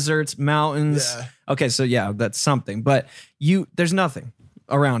mountains. Deserts, mountains. Yeah. Okay, so yeah, that's something. But there's nothing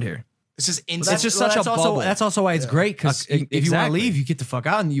around here. It's just It's just such a bubble. That's also why it's great, because if you want to exactly. leave, you get the fuck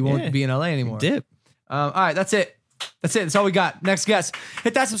out and you won't be in LA anymore. Dip. All right, that's it. That's all we got. Next guest.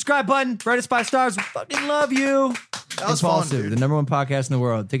 Hit that subscribe button. Rate us 5 stars. We fucking love you. That was fun, Impaulsive, dude. the #1 podcast in the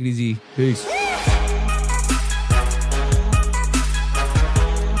world. Take it easy. Peace.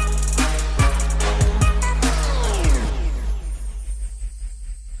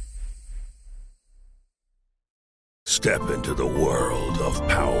 Step into the world of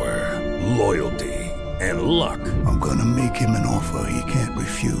power, loyalty, and luck. I'm gonna make him an offer he can't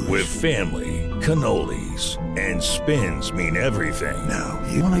refuse. With family, cannolis, and spins mean everything. Now,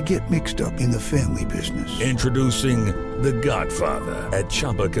 you wanna get mixed up in the family business. Introducing The Godfather at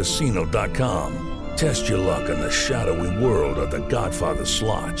ChumbaCasino.com. Test your luck in the shadowy world of The Godfather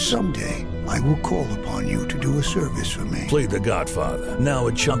slot. Someday, I will call upon you to do a service for me. Play The Godfather now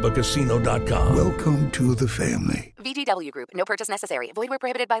at ChumbaCasino.com. Welcome to the family. VGW Group. No purchase necessary. Void where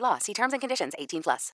prohibited by law. See terms and conditions. 18+.